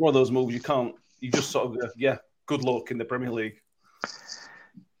 and it's one of those moves you just sort of good luck in the Premier League.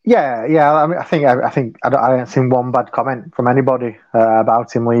 Yeah. I mean, I think I haven't seen one bad comment from anybody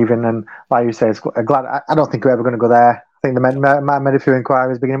about him leaving, and like you say, it's glad. I don't think we're ever going to go there. I think they made a few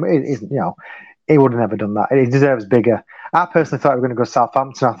inquiries beginning. He would have never done that. He deserves bigger. I personally thought we were going to go to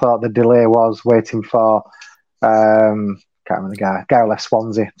Southampton. I thought the delay was waiting for can't remember the guy who left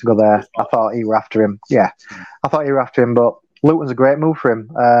Swansea to go there. I thought he were after him. Yeah, I thought he were after him, but Luton's a great move for him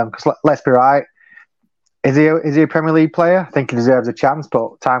because let's be right. Is he a Premier League player? I think he deserves a chance,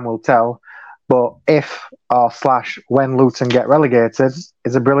 but time will tell. But when Luton get relegated,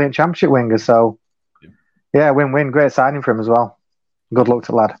 he's a brilliant Championship winger. So, yeah, win-win. Great signing for him as well. Good luck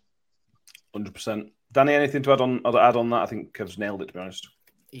to the lad. 100%. Danny, anything to add on that? I think Kev's nailed it, to be honest.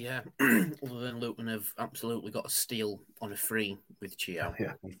 Yeah, other than Luton have absolutely got a steal on a free with Chio.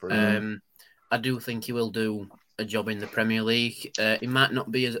 Yeah, I do think he will do a job in the Premier League. He might not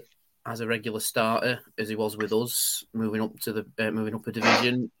be as a regular starter as he was with us, moving up a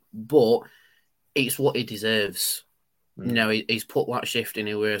division, but it's what he deserves. He's put that shift in.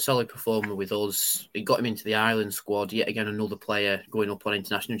 He was a solid performer with us. It got him into the Ireland squad. Yet again, another player going up on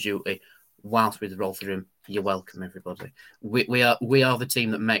international duty. Whilst with Rotherham, you're welcome, everybody. We are the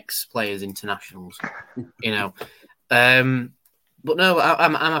team that makes players internationals. But no,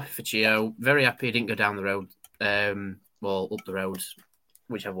 I'm happy for Chio. Very happy he didn't go down the road, up the road,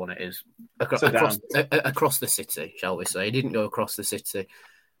 whichever one it is, across the city, shall we say? He didn't go across the city.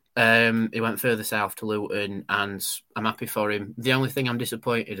 He went further south to Luton, and I'm happy for him. The only thing I'm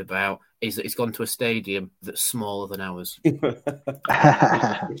disappointed about is that he's gone to a stadium that's smaller than ours.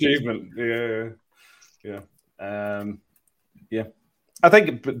 Achievement, yeah. I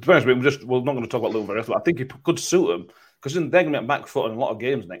think, to be honest, we're not going to talk about Luton very often, but I think it could suit them because they're going to be at back foot in a lot of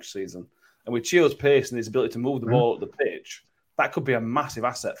games next season, and with Chio's pace and his ability to move the ball up the pitch, that could be a massive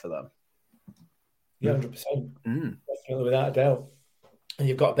asset for them. Yeah, 100%. Definitely, without a doubt. And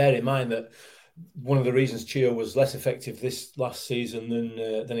you've got to bear in mind that one of the reasons Chio was less effective this last season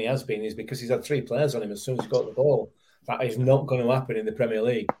than he has been is because he's had 3 players on him as soon as he got the ball. That is not going to happen in the Premier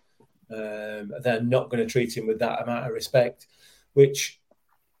League. They're not going to treat him with that amount of respect, which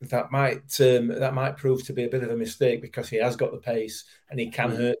that might prove to be a bit of a mistake because he has got the pace and he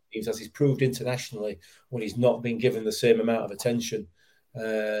can hurt teams, as he's proved internationally when he's not been given the same amount of attention.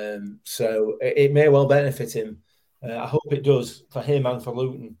 So it may well benefit him. I hope it does for him and for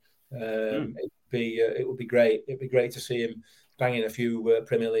Luton. It would be great. It'd be great to see him banging a few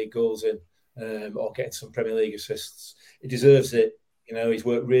Premier League goals in or getting some Premier League assists. He deserves it. He's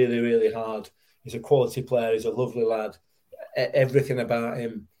worked really, really hard. He's a quality player. He's a lovely lad. Everything about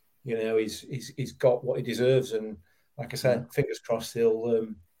him, he's got what he deserves. And like I said, fingers crossed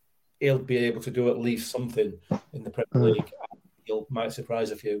he'll be able to do at least something in the Premier League. He might surprise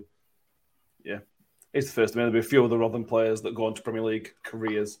a few. Yeah. It's the first. There'll be a few other Rotherham players that go on to Premier League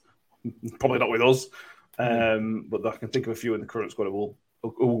careers. Probably not with us, but I can think of a few in the current squad who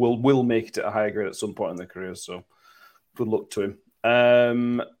will make it at a higher grade at some point in their careers. So good luck to him.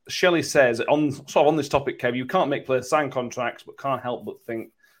 Shelley says, on this topic, Kev, you can't make players sign contracts, but can't help but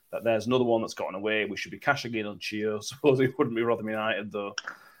think that there's another one that's gotten away. We should be cashing in on Chio. Suppose it wouldn't be Rotherham United, though.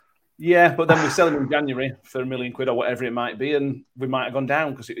 Yeah, but then we sell him in January for £1 million or whatever it might be, and we might have gone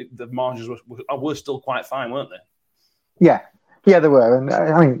down because the margins were still quite fine, weren't they? Yeah, they were. And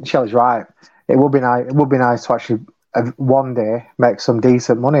I mean, Shelley's right. It would be nice. It would be nice to actually one day make some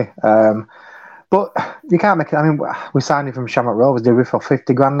decent money. But you can't make it. I mean, we signed him from Shamrock Rovers, did we, for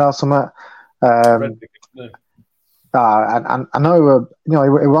 50 grand or something? And I know he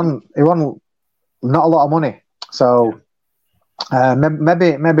won not a lot of money, so. Maybe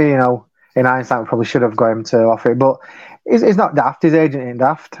in hindsight we probably should have got him to offer it, but he's not daft. His agent ain't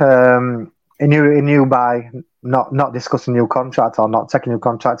daft. He knew by not discussing new contract or not taking new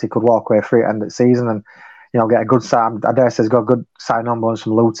contract, he could walk away free at the end of the season and get a good sign. I dare say he's got a good sign-on bonus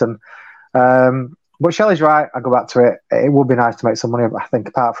from Luton. But Shelley's right. I go back to it. It would be nice to make some money. I think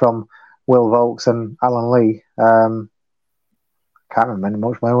apart from Will Volks and Alan Lee, can't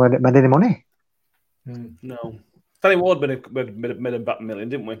remember made any money. No. Danny Ward made about $1 million,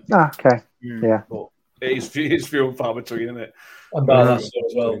 didn't we? Okay. Yeah. But it's few and far between, isn't it? And Barlas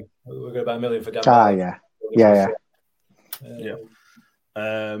as well. We've got about $1 million for Dan. Yeah.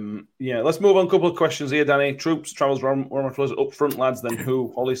 Let's move on. A couple of questions here, Danny. Troops, travels, was up front, lads. Then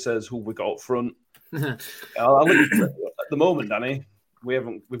who? Holly says who we got up front. I'll let you, at the moment, Danny.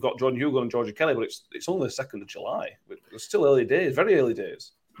 We've got Jordan Hugo and Georgie Kelly, but it's only the 2nd of July. It's still early days, very early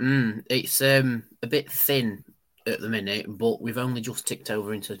days. It's a bit thin at the minute, but we've only just ticked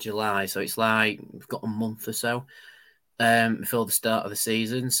over into July, so it's like we've got a month or so before the start of the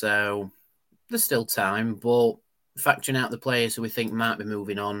season. So there's still time, but factoring out the players who we think might be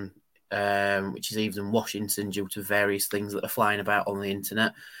moving on, which is even Washington due to various things that are flying about on the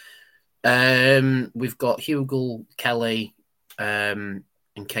internet. We've got Hugill, Kelly, and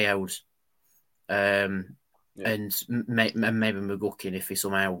Keogh's, and maybe McGuckin if he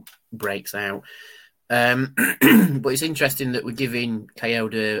somehow breaks out. But it's interesting that we're giving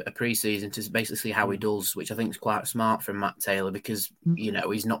Keogh a pre-season to basically see how he does, which I think is quite smart from Matt Taylor because,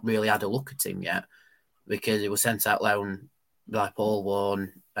 he's not really had a look at him yet because he was sent out loan by Paul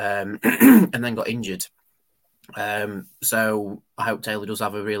Warne and then got injured. So I hope Taylor does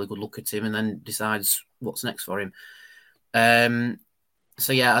have a really good look at him and then decides what's next for him.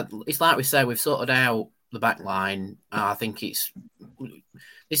 So yeah, it's like we say, we've sorted out the back line. I think this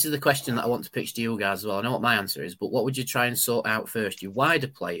is the question that I want to pitch to you guys as well. I know what my answer is, but what would you try and sort out first? Your wider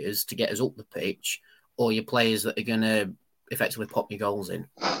players to get us up the pitch or your players that are going to effectively pop your goals in?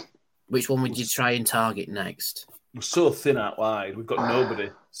 Which one would you try and target next? We're so thin out wide. We've got nobody.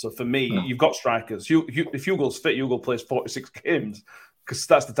 So for me, you've got strikers. If Hugill's fit, Hugill plays 46 games because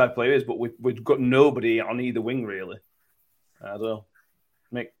that's the type of player he is. But we've got nobody on either wing, really. I don't know.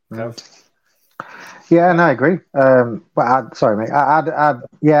 Mick, Kev? Yeah, no, I agree. But sorry, mate.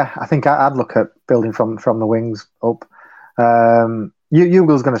 I think I'd look at building from the wings up.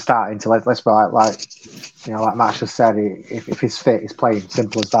 Hugill's going to start into let's be like Matt just said. If he's fit, he's playing.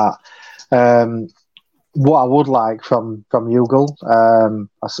 Simple as that. What I would like from Hugill,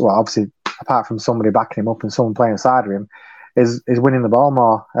 obviously apart from somebody backing him up and someone playing inside of him, is winning the ball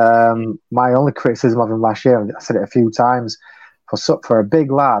more. My only criticism of him last year, I said it a few times, for a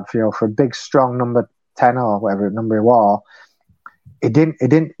big lad, for a big strong number 10 or whatever number he was, it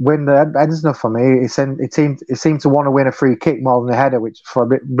didn't win the headers enough for me. It seemed to want to win a free kick more than a header, which for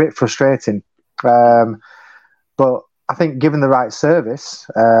a bit frustrating. But I think given the right service,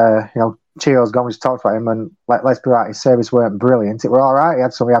 Chio's gone. We just talked about him, and let's be right, his service weren't brilliant. It were all right. He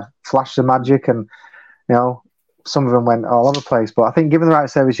had flashes of magic, and some of them went all over the place. But I think given the right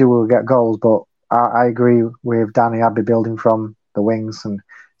service, you will get goals. But I agree with Danny. I'd be building from the wings and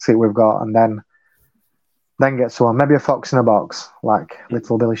see what we've got, and then get someone, maybe a fox in a box like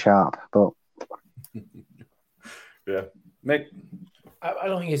little Billy Sharp. But yeah, Mick. I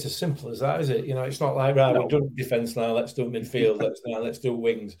don't think it's as simple as that, is it? It's not like, right, we've done defence now, let's do midfield, let's do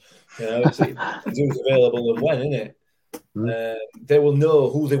wings. It's who's available and when, isn't it? They will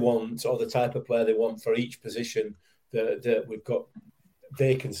know who they want or the type of player they want for each position that we've got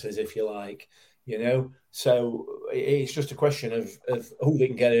vacancies, if you like, So it's just a question of who they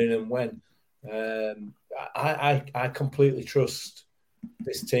can get in and when. I completely trust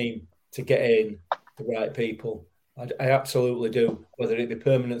this team to get in the right people. I absolutely do, whether it be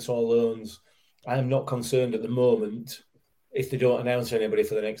permanents or loans. I am not concerned at the moment if they don't announce anybody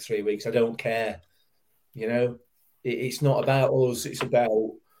for the next 3 weeks. I don't care. It's not about us. It's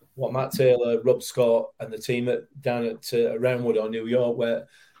about what Matt Taylor, Rob Scott and the team down at Roundwood or New York, where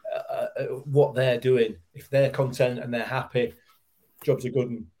what they're doing. If they're content and they're happy, jobs are good.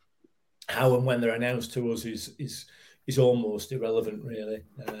 And how and when they're announced to us is almost irrelevant, really.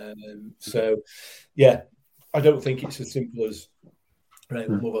 So, yeah. I don't think it's as simple as, right,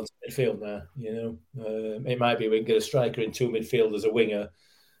 we'll move on to midfield now, It might be we can get a striker in two midfielders, a winger,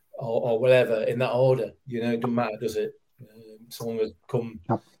 or whatever, in that order. It doesn't matter, does it? So long as come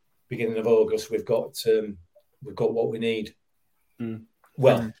beginning of August, we've got what we need.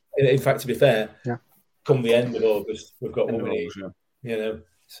 Well, in fact, to be fair, come the end of August, we've got what we need,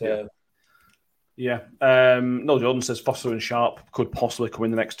 So... Yeah. Noel Jordan says Foster and Sharp could possibly come in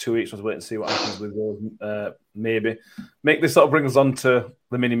the next 2 weeks. We'll wait and see what happens with those. Maybe. Make this sort of brings us on to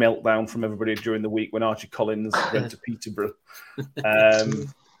the mini meltdown from everybody during the week when Archie Collins went to Peterborough.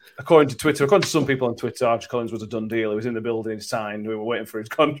 According to some people on Twitter, Archie Collins was a done deal. He was in the building, he signed. We were waiting for his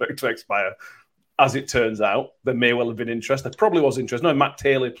contract to expire. As it turns out, there may well have been interest. There probably was interest. No, Matt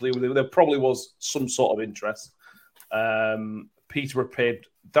Taylor played with it. There probably was some sort of interest. Peterborough paid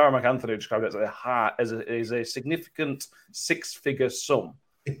Darragh McAnthony described it as a significant six-figure sum,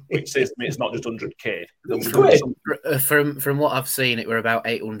 which says to me it's not just 100k. From what I've seen, it were about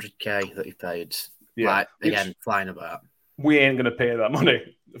 800k that he paid. Yeah, flying about. We ain't going to pay that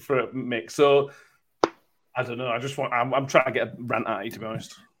money for Mick. So I don't know. I'm trying to get a rant at you, to be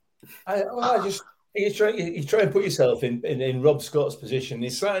honest. You try and put yourself in Rob Scott's position.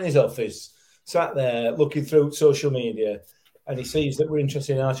 He's sat in his office, sat there looking through social media. And he sees that we're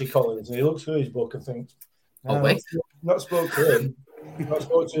interested in Archie Collins, and he looks through his book and thinks, "Not spoke to him. Not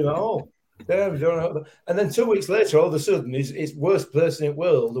spoke to him at all." Yeah, we don't know. And then 2 weeks later, all of a sudden, it's worst person in the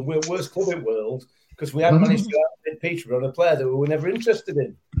world and we're worst club in the world because we haven't managed to outbid Peterborough on a player that we were never interested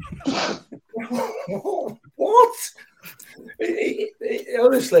in. What?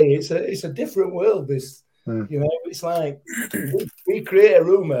 Honestly, it's a different world. This, it's like we create a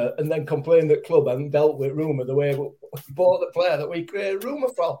rumour and then complain that club hadn't dealt with rumour the way we bought the player that we create a rumour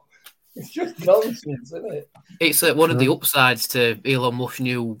from. It's just nonsense, isn't it? It's one of the upsides to Elon Musk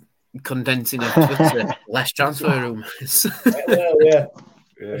new condensing of Twitter, less transfer rumours. Yeah.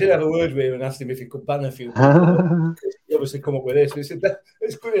 I did have a word with him and asked him if he could ban a few people. He obviously come up with this. He said,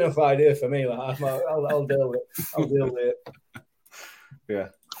 it's a good enough idea for me. Like, I'll deal with it. I'll deal with it. Yeah.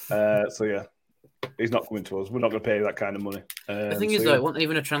 So, yeah, he's not coming to us. We're not going to pay that kind of money. The thing is, though, it wasn't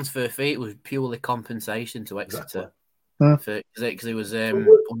even a transfer fee. It was purely compensation to Exeter. Because he was under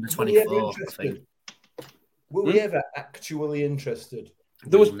 24, I think. Were we ever actually interested?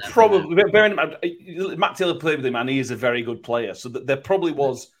 There was probably, bearing in mind, Matt Taylor played with him and he is a very good player. So there probably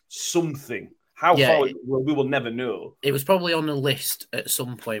was something. How far we will never know. It was probably on the list at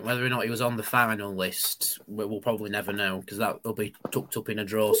some point. Whether or not he was on the final list, we'll probably never know because that will be tucked up in a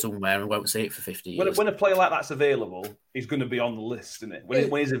drawer somewhere and we won't see it for 50 years. When a player like that's available, he's going to be on the list, isn't it? When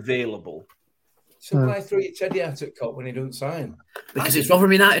he's available. So why throw your teddy out at Cop when he don't sign? Because it's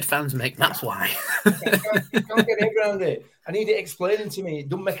Rotherham United fans, mate. That's why. I can't get head around it. I need it explaining to me. It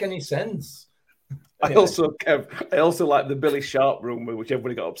doesn't make any sense. Anyway. I also like the Billy Sharp rumour, which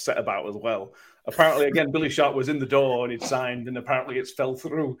everybody got upset about as well. Apparently, again, Billy Sharp was in the door and he'd signed, and apparently it's fell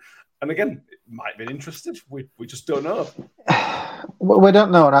through. And again, it might have been interested. We just don't know. We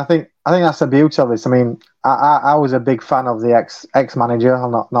don't know, and I think that's the beauty of this. I mean, I was a big fan of the ex manager.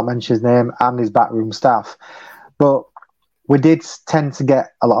 I'll not mention his name and his backroom staff, but we did tend to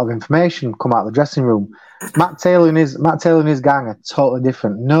get a lot of information come out of the dressing room. Matt Taylor and his gang are totally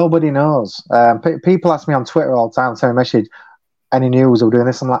different. Nobody knows. People ask me on Twitter all the time, send me a message, any news of doing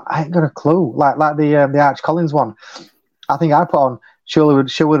this? I'm like, I ain't got a clue. Like the Arch Collins one. I think I put on, surely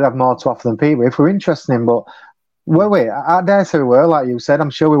would have more to offer than people if we're interested in him, but I dare say we were, like you said. I'm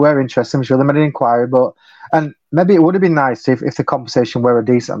sure we were interested. I'm sure they made an inquiry, and maybe it would have been nice if the compensation were a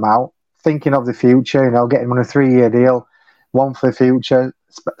decent amount, thinking of the future, getting him on a 3-year deal, one for the future,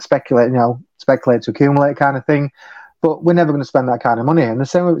 speculate to accumulate kind of thing. But we're never going to spend that kind of money. And the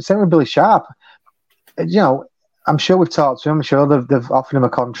same with Billy Sharp. I'm sure we've talked to him. I'm sure they've offered him a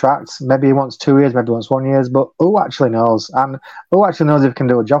contract. Maybe he wants 2 years, maybe he wants 1 year. But who actually knows? And who actually knows if he can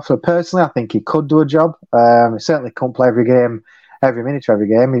do a job? So personally, I think he could do a job. He certainly couldn't play every minute of every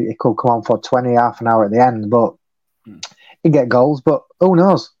game. He could come on for 20, half an hour at the end. But he'd get goals. But who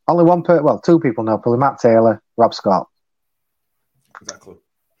knows? Only two people know. Probably Matt Taylor, Rob Scott. Exactly.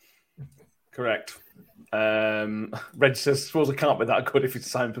 Correct. Reg says, suppose it can't be that good if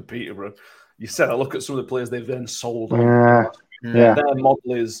it's signed for Peterborough. You said I look at some of the players they've then sold on. Yeah. Their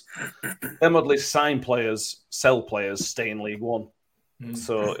model is sign players, sell players, stay in League One.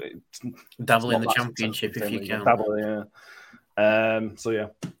 So dabble in the Championship if you can.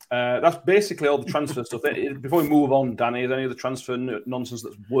 That's basically all the transfer stuff. Before we move on, Danny, is there any other transfer nonsense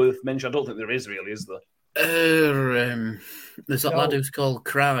that's worth mentioning? I don't think there is really, is there? There's that lad who's called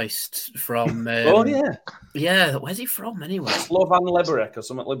Christ from. Yeah, where's he from anyway? Slovan Liberec or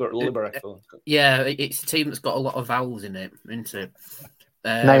something. Liberec. Yeah, it's a team that's got a lot of vowels in it, isn't it?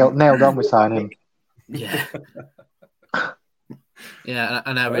 Nailed on with signing. Yeah. Yeah,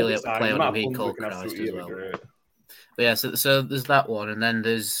 and I really hope to play on him. He called Christ as well. But yeah, so there's that one, and then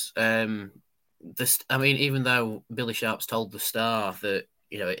there's this. I mean, even though Billy Sharp's told the Star that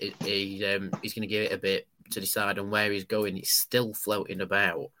he's going to give it a bit to decide on where he's going, it's still floating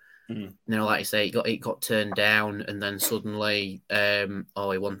about. Like I say, it got turned down, and then suddenly, he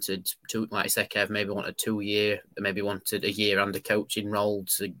wanted to, like I said, Kev maybe wanted 2 year, maybe wanted a year under coaching role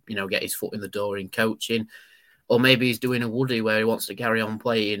to, get his foot in the door in coaching, or maybe he's doing a Woody where he wants to carry on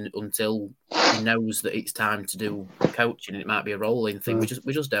playing until he knows that it's time to do coaching. It might be a rolling thing.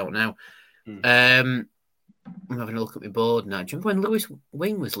 We just don't know. I'm having a look at my board now. Do you remember when Lewis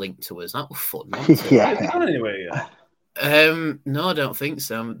Wing was linked to us? That was fun. Yeah. Anyway, yeah. No, I don't think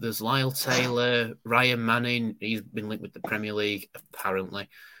so. There's Lyle Taylor, Ryan Manning. He's been linked with the Premier League, apparently.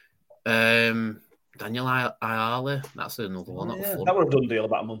 Daniel Ayala. That's another one. That was a done deal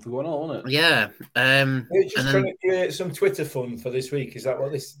about a month ago, wasn't it? Yeah. We're just trying to create some Twitter fun for this week. Is that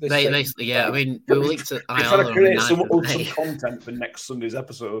what this basically? Yeah. I mean, we were linked to Ayala. We're trying to create some content for next Sunday's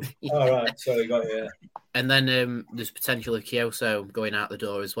episode. All right. Sorry, got you. And then there's potential of Kyoso going out the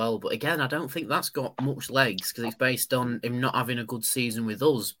door as well. But again, I don't think that's got much legs because it's based on him not having a good season with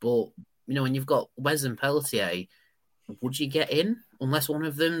us. But, when you've got Wes and Pelletier, would you get in? unless one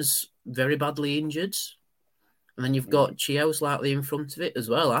of them's very badly injured. And then you've got Chio slightly in front of it as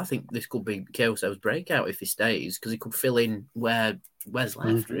well. I think this could be Keoso's breakout if he stays, because he could fill in where Wes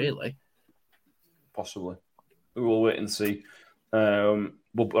left, really. Possibly. We will wait and see.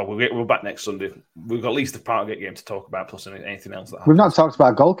 We're back next Sunday. We've got at least the Partygate game to talk about, plus anything else that happens. We've not talked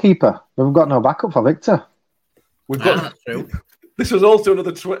about goalkeeper. We've got no backup for Victor. We've got. That's true. This was also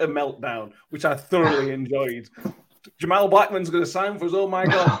another Twitter meltdown, which I thoroughly enjoyed. Jamal Blackman's going to sign for us. Oh my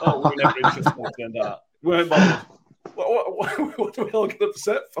God! Oh, we're never interested in that. We weren't bothered. What do we all get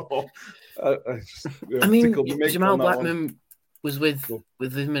upset for? I mean, Jamal Blackman was with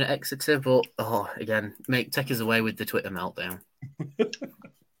him in Exeter, but again, take us away with the Twitter meltdown.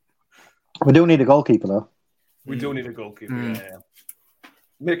 We do need a goalkeeper, though. We do need a goalkeeper. Yeah.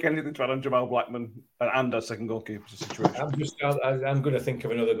 Make anything to add on Jamal Blackman and our second goalkeeper situation. I'm going to think of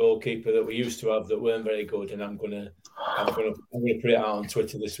another goalkeeper that we used to have that weren't very good, and I'm going to put it out on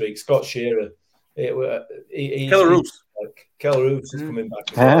Twitter this week. Scott Shearer. Keller Roos. Keller Roos is coming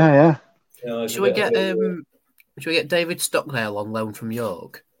back. Yeah. You know, should we get David Stockdale on loan from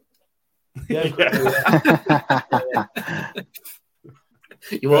York? Yeah.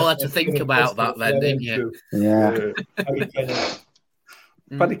 You all had to think about that then, didn't you? Yeah.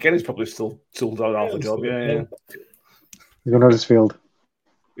 Paddy Kenny's probably still doing half the job. Yeah. He's on Huddersfield.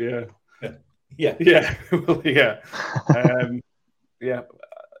 Yeah.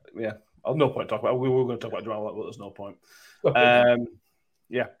 I've no point talking about. We were going to talk about Jamal, but there's no point.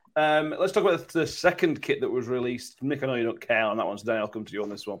 Let's talk about the second kit that was released. Nick, I know you don't care on that one today. I'll come to you on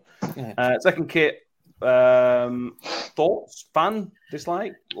this one. Yeah. Second kit. Thoughts? Fan?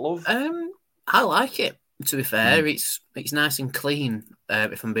 Dislike? Love? I like it. To be fair, it's nice and clean.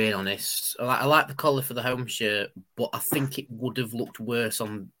 If I'm being honest, I like the collar for the home shirt, but I think it would have looked worse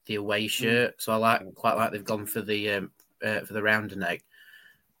on the away shirt. So I quite like they've gone for the rounder neck.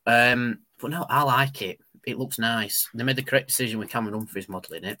 But no, I like it. It looks nice. They made the correct decision with Cameron Humphries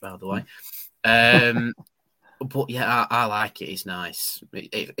modelling it, by the way. But yeah, I like it. It's nice.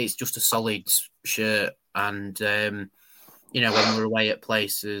 It's just a solid shirt, and when we're away at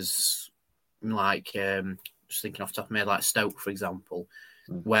places like just thinking off the top of my head, like Stoke, for example,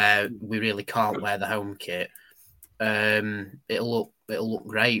 where we really can't wear the home kit, it'll look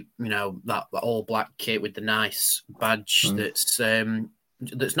great. That all black kit with the nice badge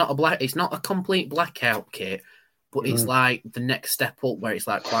that's not a black. It's not a complete blackout kit, but it's like the next step up where it's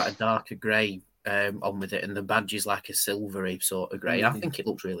like quite a darker grey on with it, and the badge is like a silvery sort of grey. I think it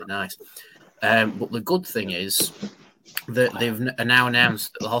looks really nice. But the good thing is that they've now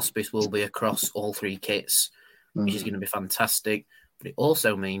announced that the hospice will be across all three kits, which is going to be fantastic. But it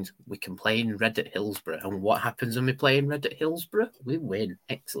also means we can play in red at Hillsborough. And what happens when we play in red at Hillsborough? We win.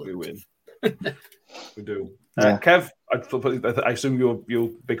 Excellent. We win. We do. Kev, I assume you're a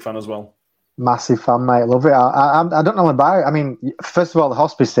big fan as well. Massive fan, mate. Love it. I don't normally buy it. I mean, first of all, the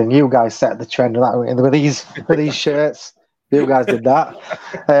hospice thing, you guys set the trend with these shirts. You guys did that.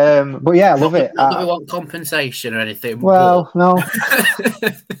 But yeah, I love it. Not that we want compensation or anything. Well, no.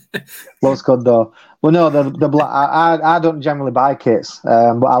 Looks good though. Well, no, the black. I don't generally buy kits,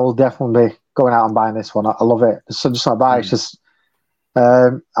 but I will definitely be going out and buying this one. I love it. So just not buy. It's just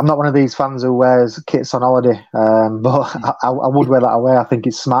I'm not one of these fans who wears kits on holiday, but I would wear that away. I think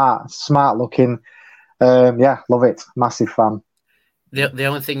it's smart looking. Yeah, love it. Massive fan. The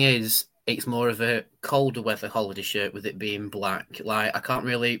only thing is, it's more of a colder weather holiday shirt with it being black. Like, I can't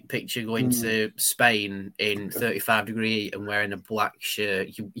really picture going to Spain in 35 degree heat and wearing a black shirt.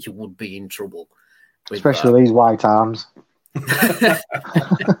 You would be in trouble. Especially these white arms.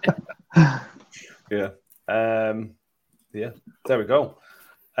 Yeah. Yeah. There we go.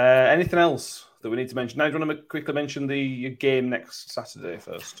 Anything else that we need to mention? Now, do you want to quickly mention the game next Saturday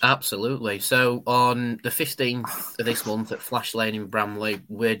first? Absolutely. So on the 15th of this month at Flash Lane in Bramley,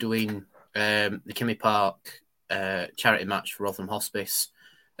 we're doing the Kimmy Park charity match for Rotherham Hospice.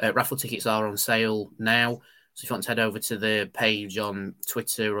 Raffle tickets are on sale now. So if you want to head over to the page on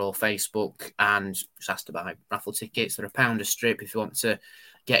Twitter or Facebook and just ask to buy raffle tickets, they're £1 a strip. If you want to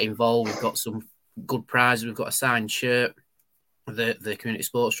get involved, we've got some good prizes. We've got a signed shirt. The Community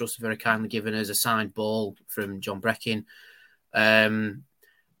Sports Trust have very kindly given us a signed ball from John Breckin, and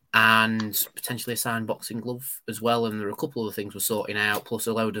potentially a signed boxing glove as well. And there are a couple of things we're sorting out, plus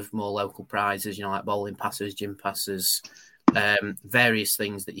a load of more local prizes, like bowling passes, gym passes, various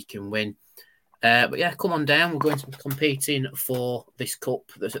things that you can win. But yeah, come on down. We're going to be competing for this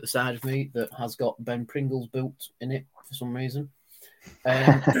cup that's at the side of me that has got Ben Pringle's boot in it for some reason.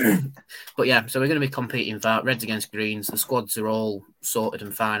 But yeah, so we're going to be competing for that. Reds against Greens. The squads are all sorted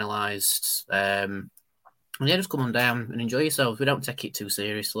and finalised. And yeah, just come on down and enjoy yourselves. We don't take it too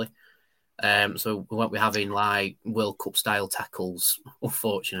seriously. So we won't be having like World Cup style tackles,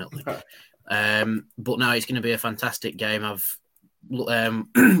 unfortunately. But no, it's going to be a fantastic game. I've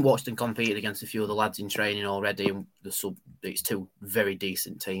watched and competed against a few of the lads in training already, and it's two very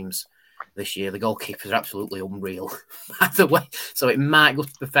decent teams this year. The goalkeepers are absolutely unreal, by the way. So it might go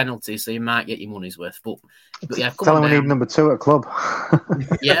to the penalties, so you might get your money's worth. But yeah, tell them we need number 2 at club.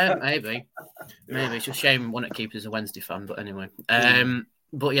 Yeah, maybe. It's just a shame one at keeper's a Wednesday fan, but anyway.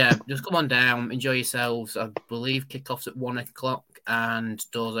 But yeah, just come on down, enjoy yourselves. I believe kickoff's at 1:00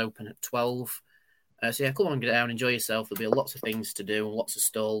 and doors open at 12. So yeah, come on, get down, enjoy yourself. There'll be lots of things to do, lots of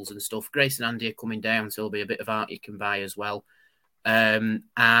stalls and stuff. Grace and Andy are coming down, so there'll be a bit of art you can buy as well. And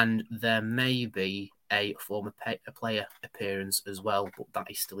there may be a former player appearance as well, but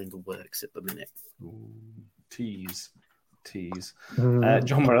that is still in the works at the minute. Tease.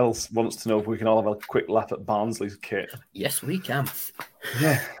 John Morrell wants to know if we can all have a quick laugh at Barnsley's kit. Yes, we can.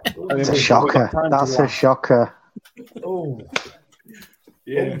 Yeah. It's a shocker. That's a shocker. Oh.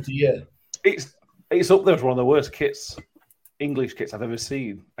 Yeah. Oh, dear. It's up there as one of the worst English kits I've ever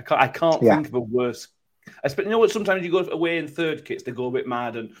seen. I can't think of a worse. You know what? Sometimes you go away in third kits, they go a bit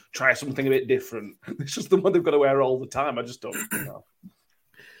mad and try something a bit different. It's just the one they've got to wear all the time. I just don't know.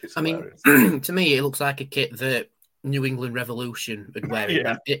 I mean, to me, it looks like a kit that New England Revolution would wear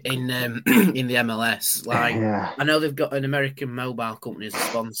in the MLS. Like, I know they've got an American mobile company as a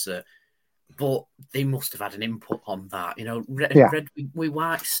sponsor, but they must have had an input on that. You know, red with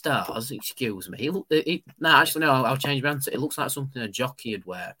white stars. Excuse me. I'll change my answer. It looks like something a jockey would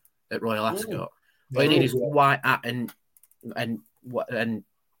wear at Royal Ascot. All you need is white hat and whatever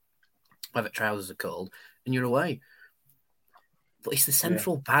trousers are called, and you're away. But it's the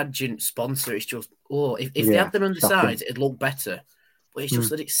central badge and sponsor. It's just, if they had them on the sides, it'd look better. But it's just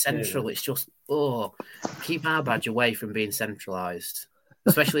that it's central. It's just, keep our badge away from being centralised,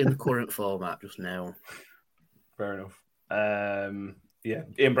 especially in the current format just now. Fair enough.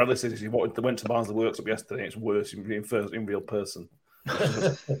 Ian Bradley says he went to Barnsley Works up yesterday. It's worse in real person.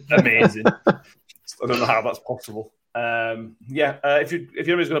 Amazing. I don't know how that's possible. If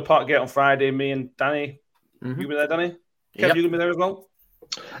you're going to park gate on Friday, me and Danny, you be there, Danny? Kev, you going to be there as well?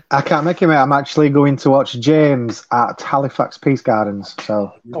 I can't make it, mate. I'm actually going to watch James at Halifax Peace Gardens.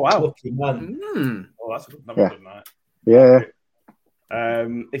 So. Oh, wow. Lucky man. Oh, that's a good night. Yeah.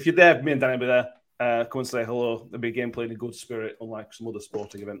 If you're there, me and Danny will be there. Come and say hello. There'll be a game played in good spirit, unlike some other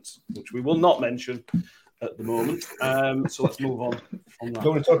sporting events, which we will not mention at the moment. So let's move on from that.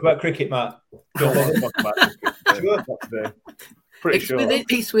 Don't want to talk about cricket, Matt? Don't want to talk about cricket.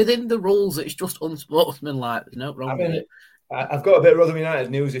 It's within the rules. It's just unsportsmanlike. There's no wrong with it. I've got a bit of Rotherham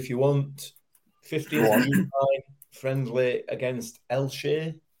United news if you want. 15th friendly against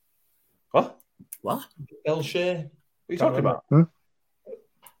Elshire. What? Elshire. What are you talking about?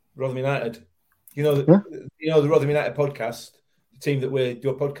 Rotherham United. You know the Rotherham United podcast, the team that we do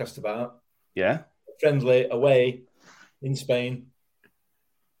a podcast about. Yeah. Friendly away in Spain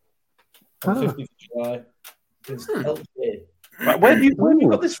on 15th of July against Elche. Right, where have you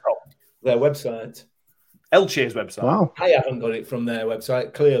got this from? Their website. Elche's website. Wow. I haven't got it from their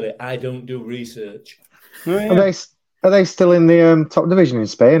website. Clearly, I don't do research. Are they still in the top division in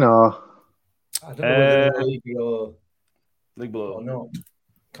Spain, or? I don't know whether they're League below or not.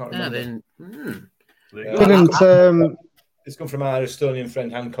 Can't remember. It's come from our Estonian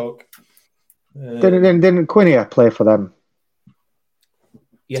friend Hancock. Didn't Quinia play for them?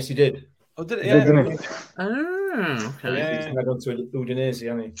 Yes, he did. Oh, did it? Yeah. Didn't he? Okay. He's gone to Udinese,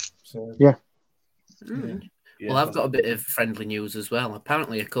 hasn't he? So. Yeah. Well, I've got a bit of friendly news as well.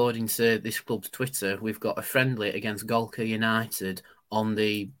 Apparently, according to this club's Twitter, we've got a friendly against Golka United on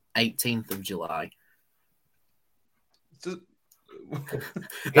the 18th of July.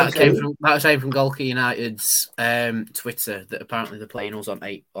 That came from Golka United's Twitter. That apparently they're playing us on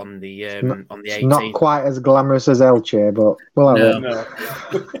the 18th. Not quite as glamorous as Elche, but No.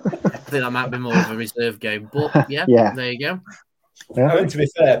 I think that might be more of a reserve game. But yeah. There you go. Yeah. I mean, to be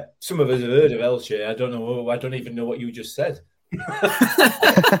fair, some of us have heard of Elche. I don't even know what you just said. You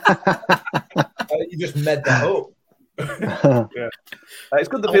just made that up. Yeah. It's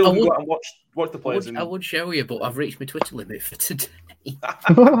good that people can go out and watch the players. I would show you, but I've reached my Twitter limit for today.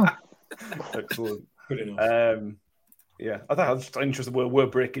 Excellent. Good enough. I think I was just interested. We're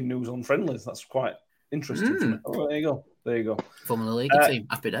breaking news on friendlies. That's quite interesting. To me. Oh, there you go. From the league team.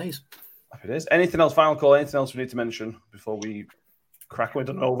 Happy days. Happy days. Anything else? Final call. Anything else we need to mention before we crack? We've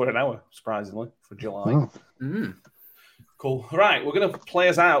done over an hour, surprisingly, for July. Cool. Right, we're going to play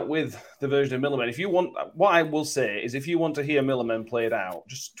us out with the version of Millerman. If you want, what I will say is, if you want to hear Millerman played out,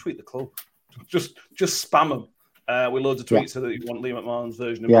 just tweet the club. Just spam them with loads of tweets so that you want Liam McMahon's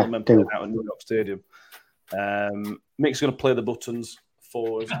version of Millman do. playing out in New York Stadium. Mick's going to play the buttons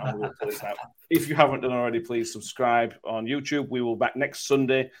for us and we'll play this out. If you haven't done already, please subscribe on YouTube. We will be back next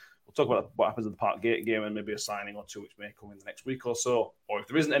Sunday. We'll talk about what happens in the Parkgate game and maybe a signing or two which may come in the next week or so. Or if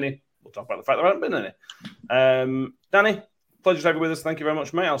there isn't any, we'll talk about the fact there haven't been any. Danny, pleasure to have you with us. Thank you very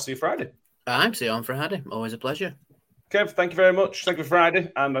much, mate. I'll see you Friday. I'm see you on Friday. Always a pleasure. Kev, thank you very much. Thank you for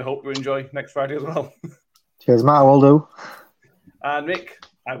Friday, and I hope you enjoy next Friday as well. Cheers, Matt. I will do. And Mick,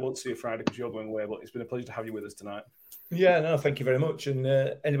 I won't see you Friday because you're going away, but it's been a pleasure to have you with us tonight. Yeah, no, thank you very much. And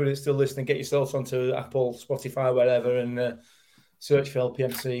anybody that's still listening, get yourselves onto Apple, Spotify, wherever, and search for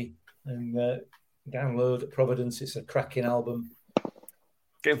LPMC and download Providence. It's a cracking album.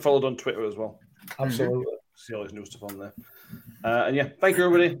 Getting followed on Twitter as well. Absolutely. See all his new stuff on there. And yeah, thank you,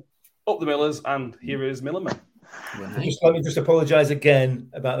 everybody. Up the Millers, and here is Millerman. Let me just apologise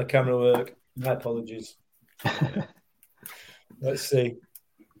again about the camera work. My apologies. Let's see.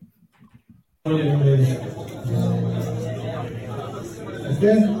 The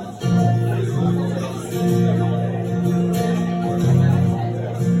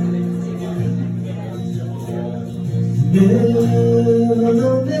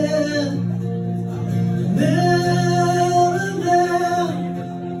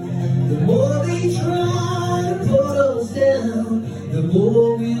more they try to put us down, the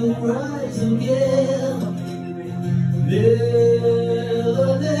more we'll rise again. Never,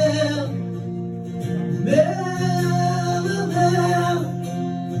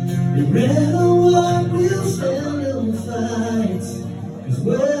 no matter what, we'll stand and fight, 'cause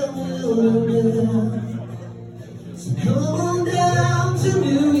we'll win. So come on down to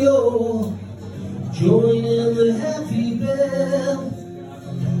New York, join in the happy band.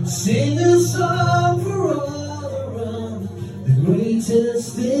 Sing a song for all around, the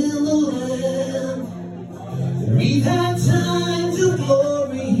greatest in the land. We've had times of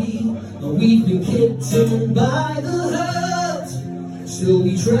glory, but we've been kicked in by the hurt. Still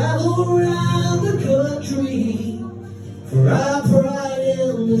we travel around the country for our pride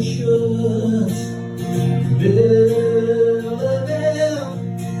in the shirt.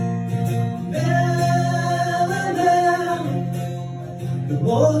 The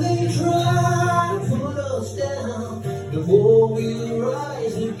more they try to put us down, the more we'll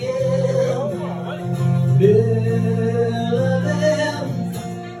rise again.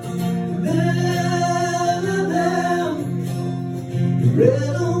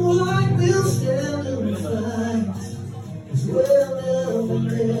 Red and white will stand and fight, 'cause we'll never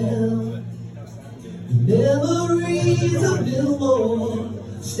live. Memories of Billmore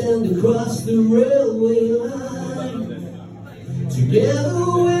stand across the railway line. Together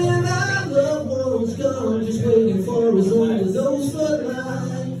with our loved ones gone, just waiting for us under those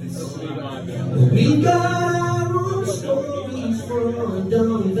floodlights. We got our own stories from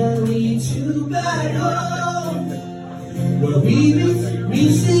down valley to back home, where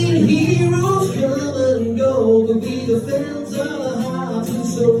we've seen heroes come and go, but we the fans of our heart and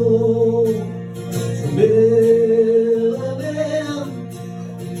soul. So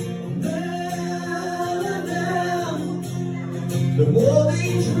the more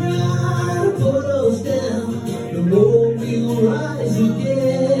they try to put us down, the more we'll rise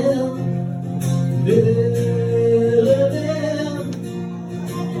again.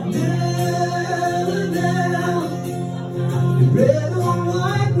 The red or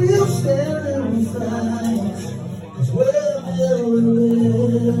white will stand and fight, 'cause we're there.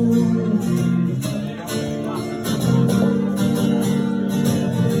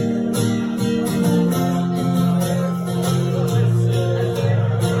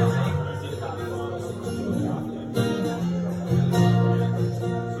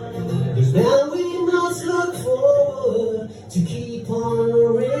 Now we must look forward to keep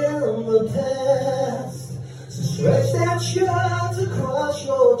honoring the past. So stretch that shirt across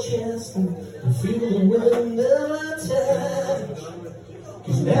your chest and feel the wind attack.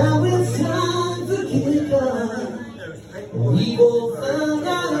 'Cause now it's time for kickoff. We all found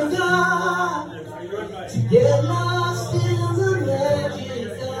our God to get lost in the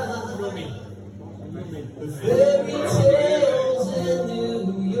magic of the fairy tales in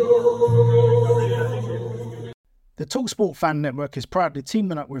New York. The TalkSport Fan Network is proudly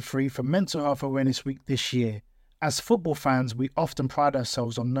teaming up with Free for Mental Health Awareness Week this year. As football fans, we often pride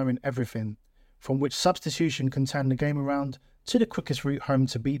ourselves on knowing everything, from which substitution can turn the game around to the quickest route home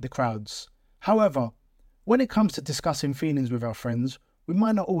to beat the crowds. However, when it comes to discussing feelings with our friends, we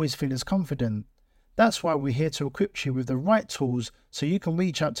might not always feel as confident. That's why we're here to equip you with the right tools so you can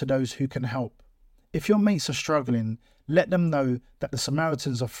reach out to those who can help. If your mates are struggling, let them know that the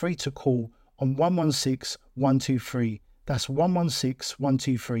Samaritans are free to call on 116 123. That's 116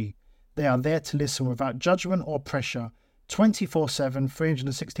 123. They are there to listen without judgment or pressure, 24/7,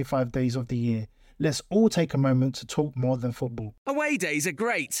 365 days of the year. Let's all take a moment to talk more than football. Away days are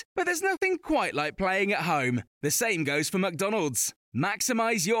great, but there's nothing quite like playing at home. The same goes for McDonald's.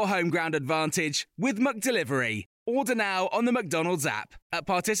 Maximise your home ground advantage with McDelivery. Order now on the McDonald's app. At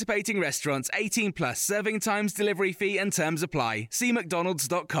participating restaurants, 18 plus serving times, delivery fee and terms apply. See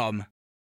mcdonalds.com.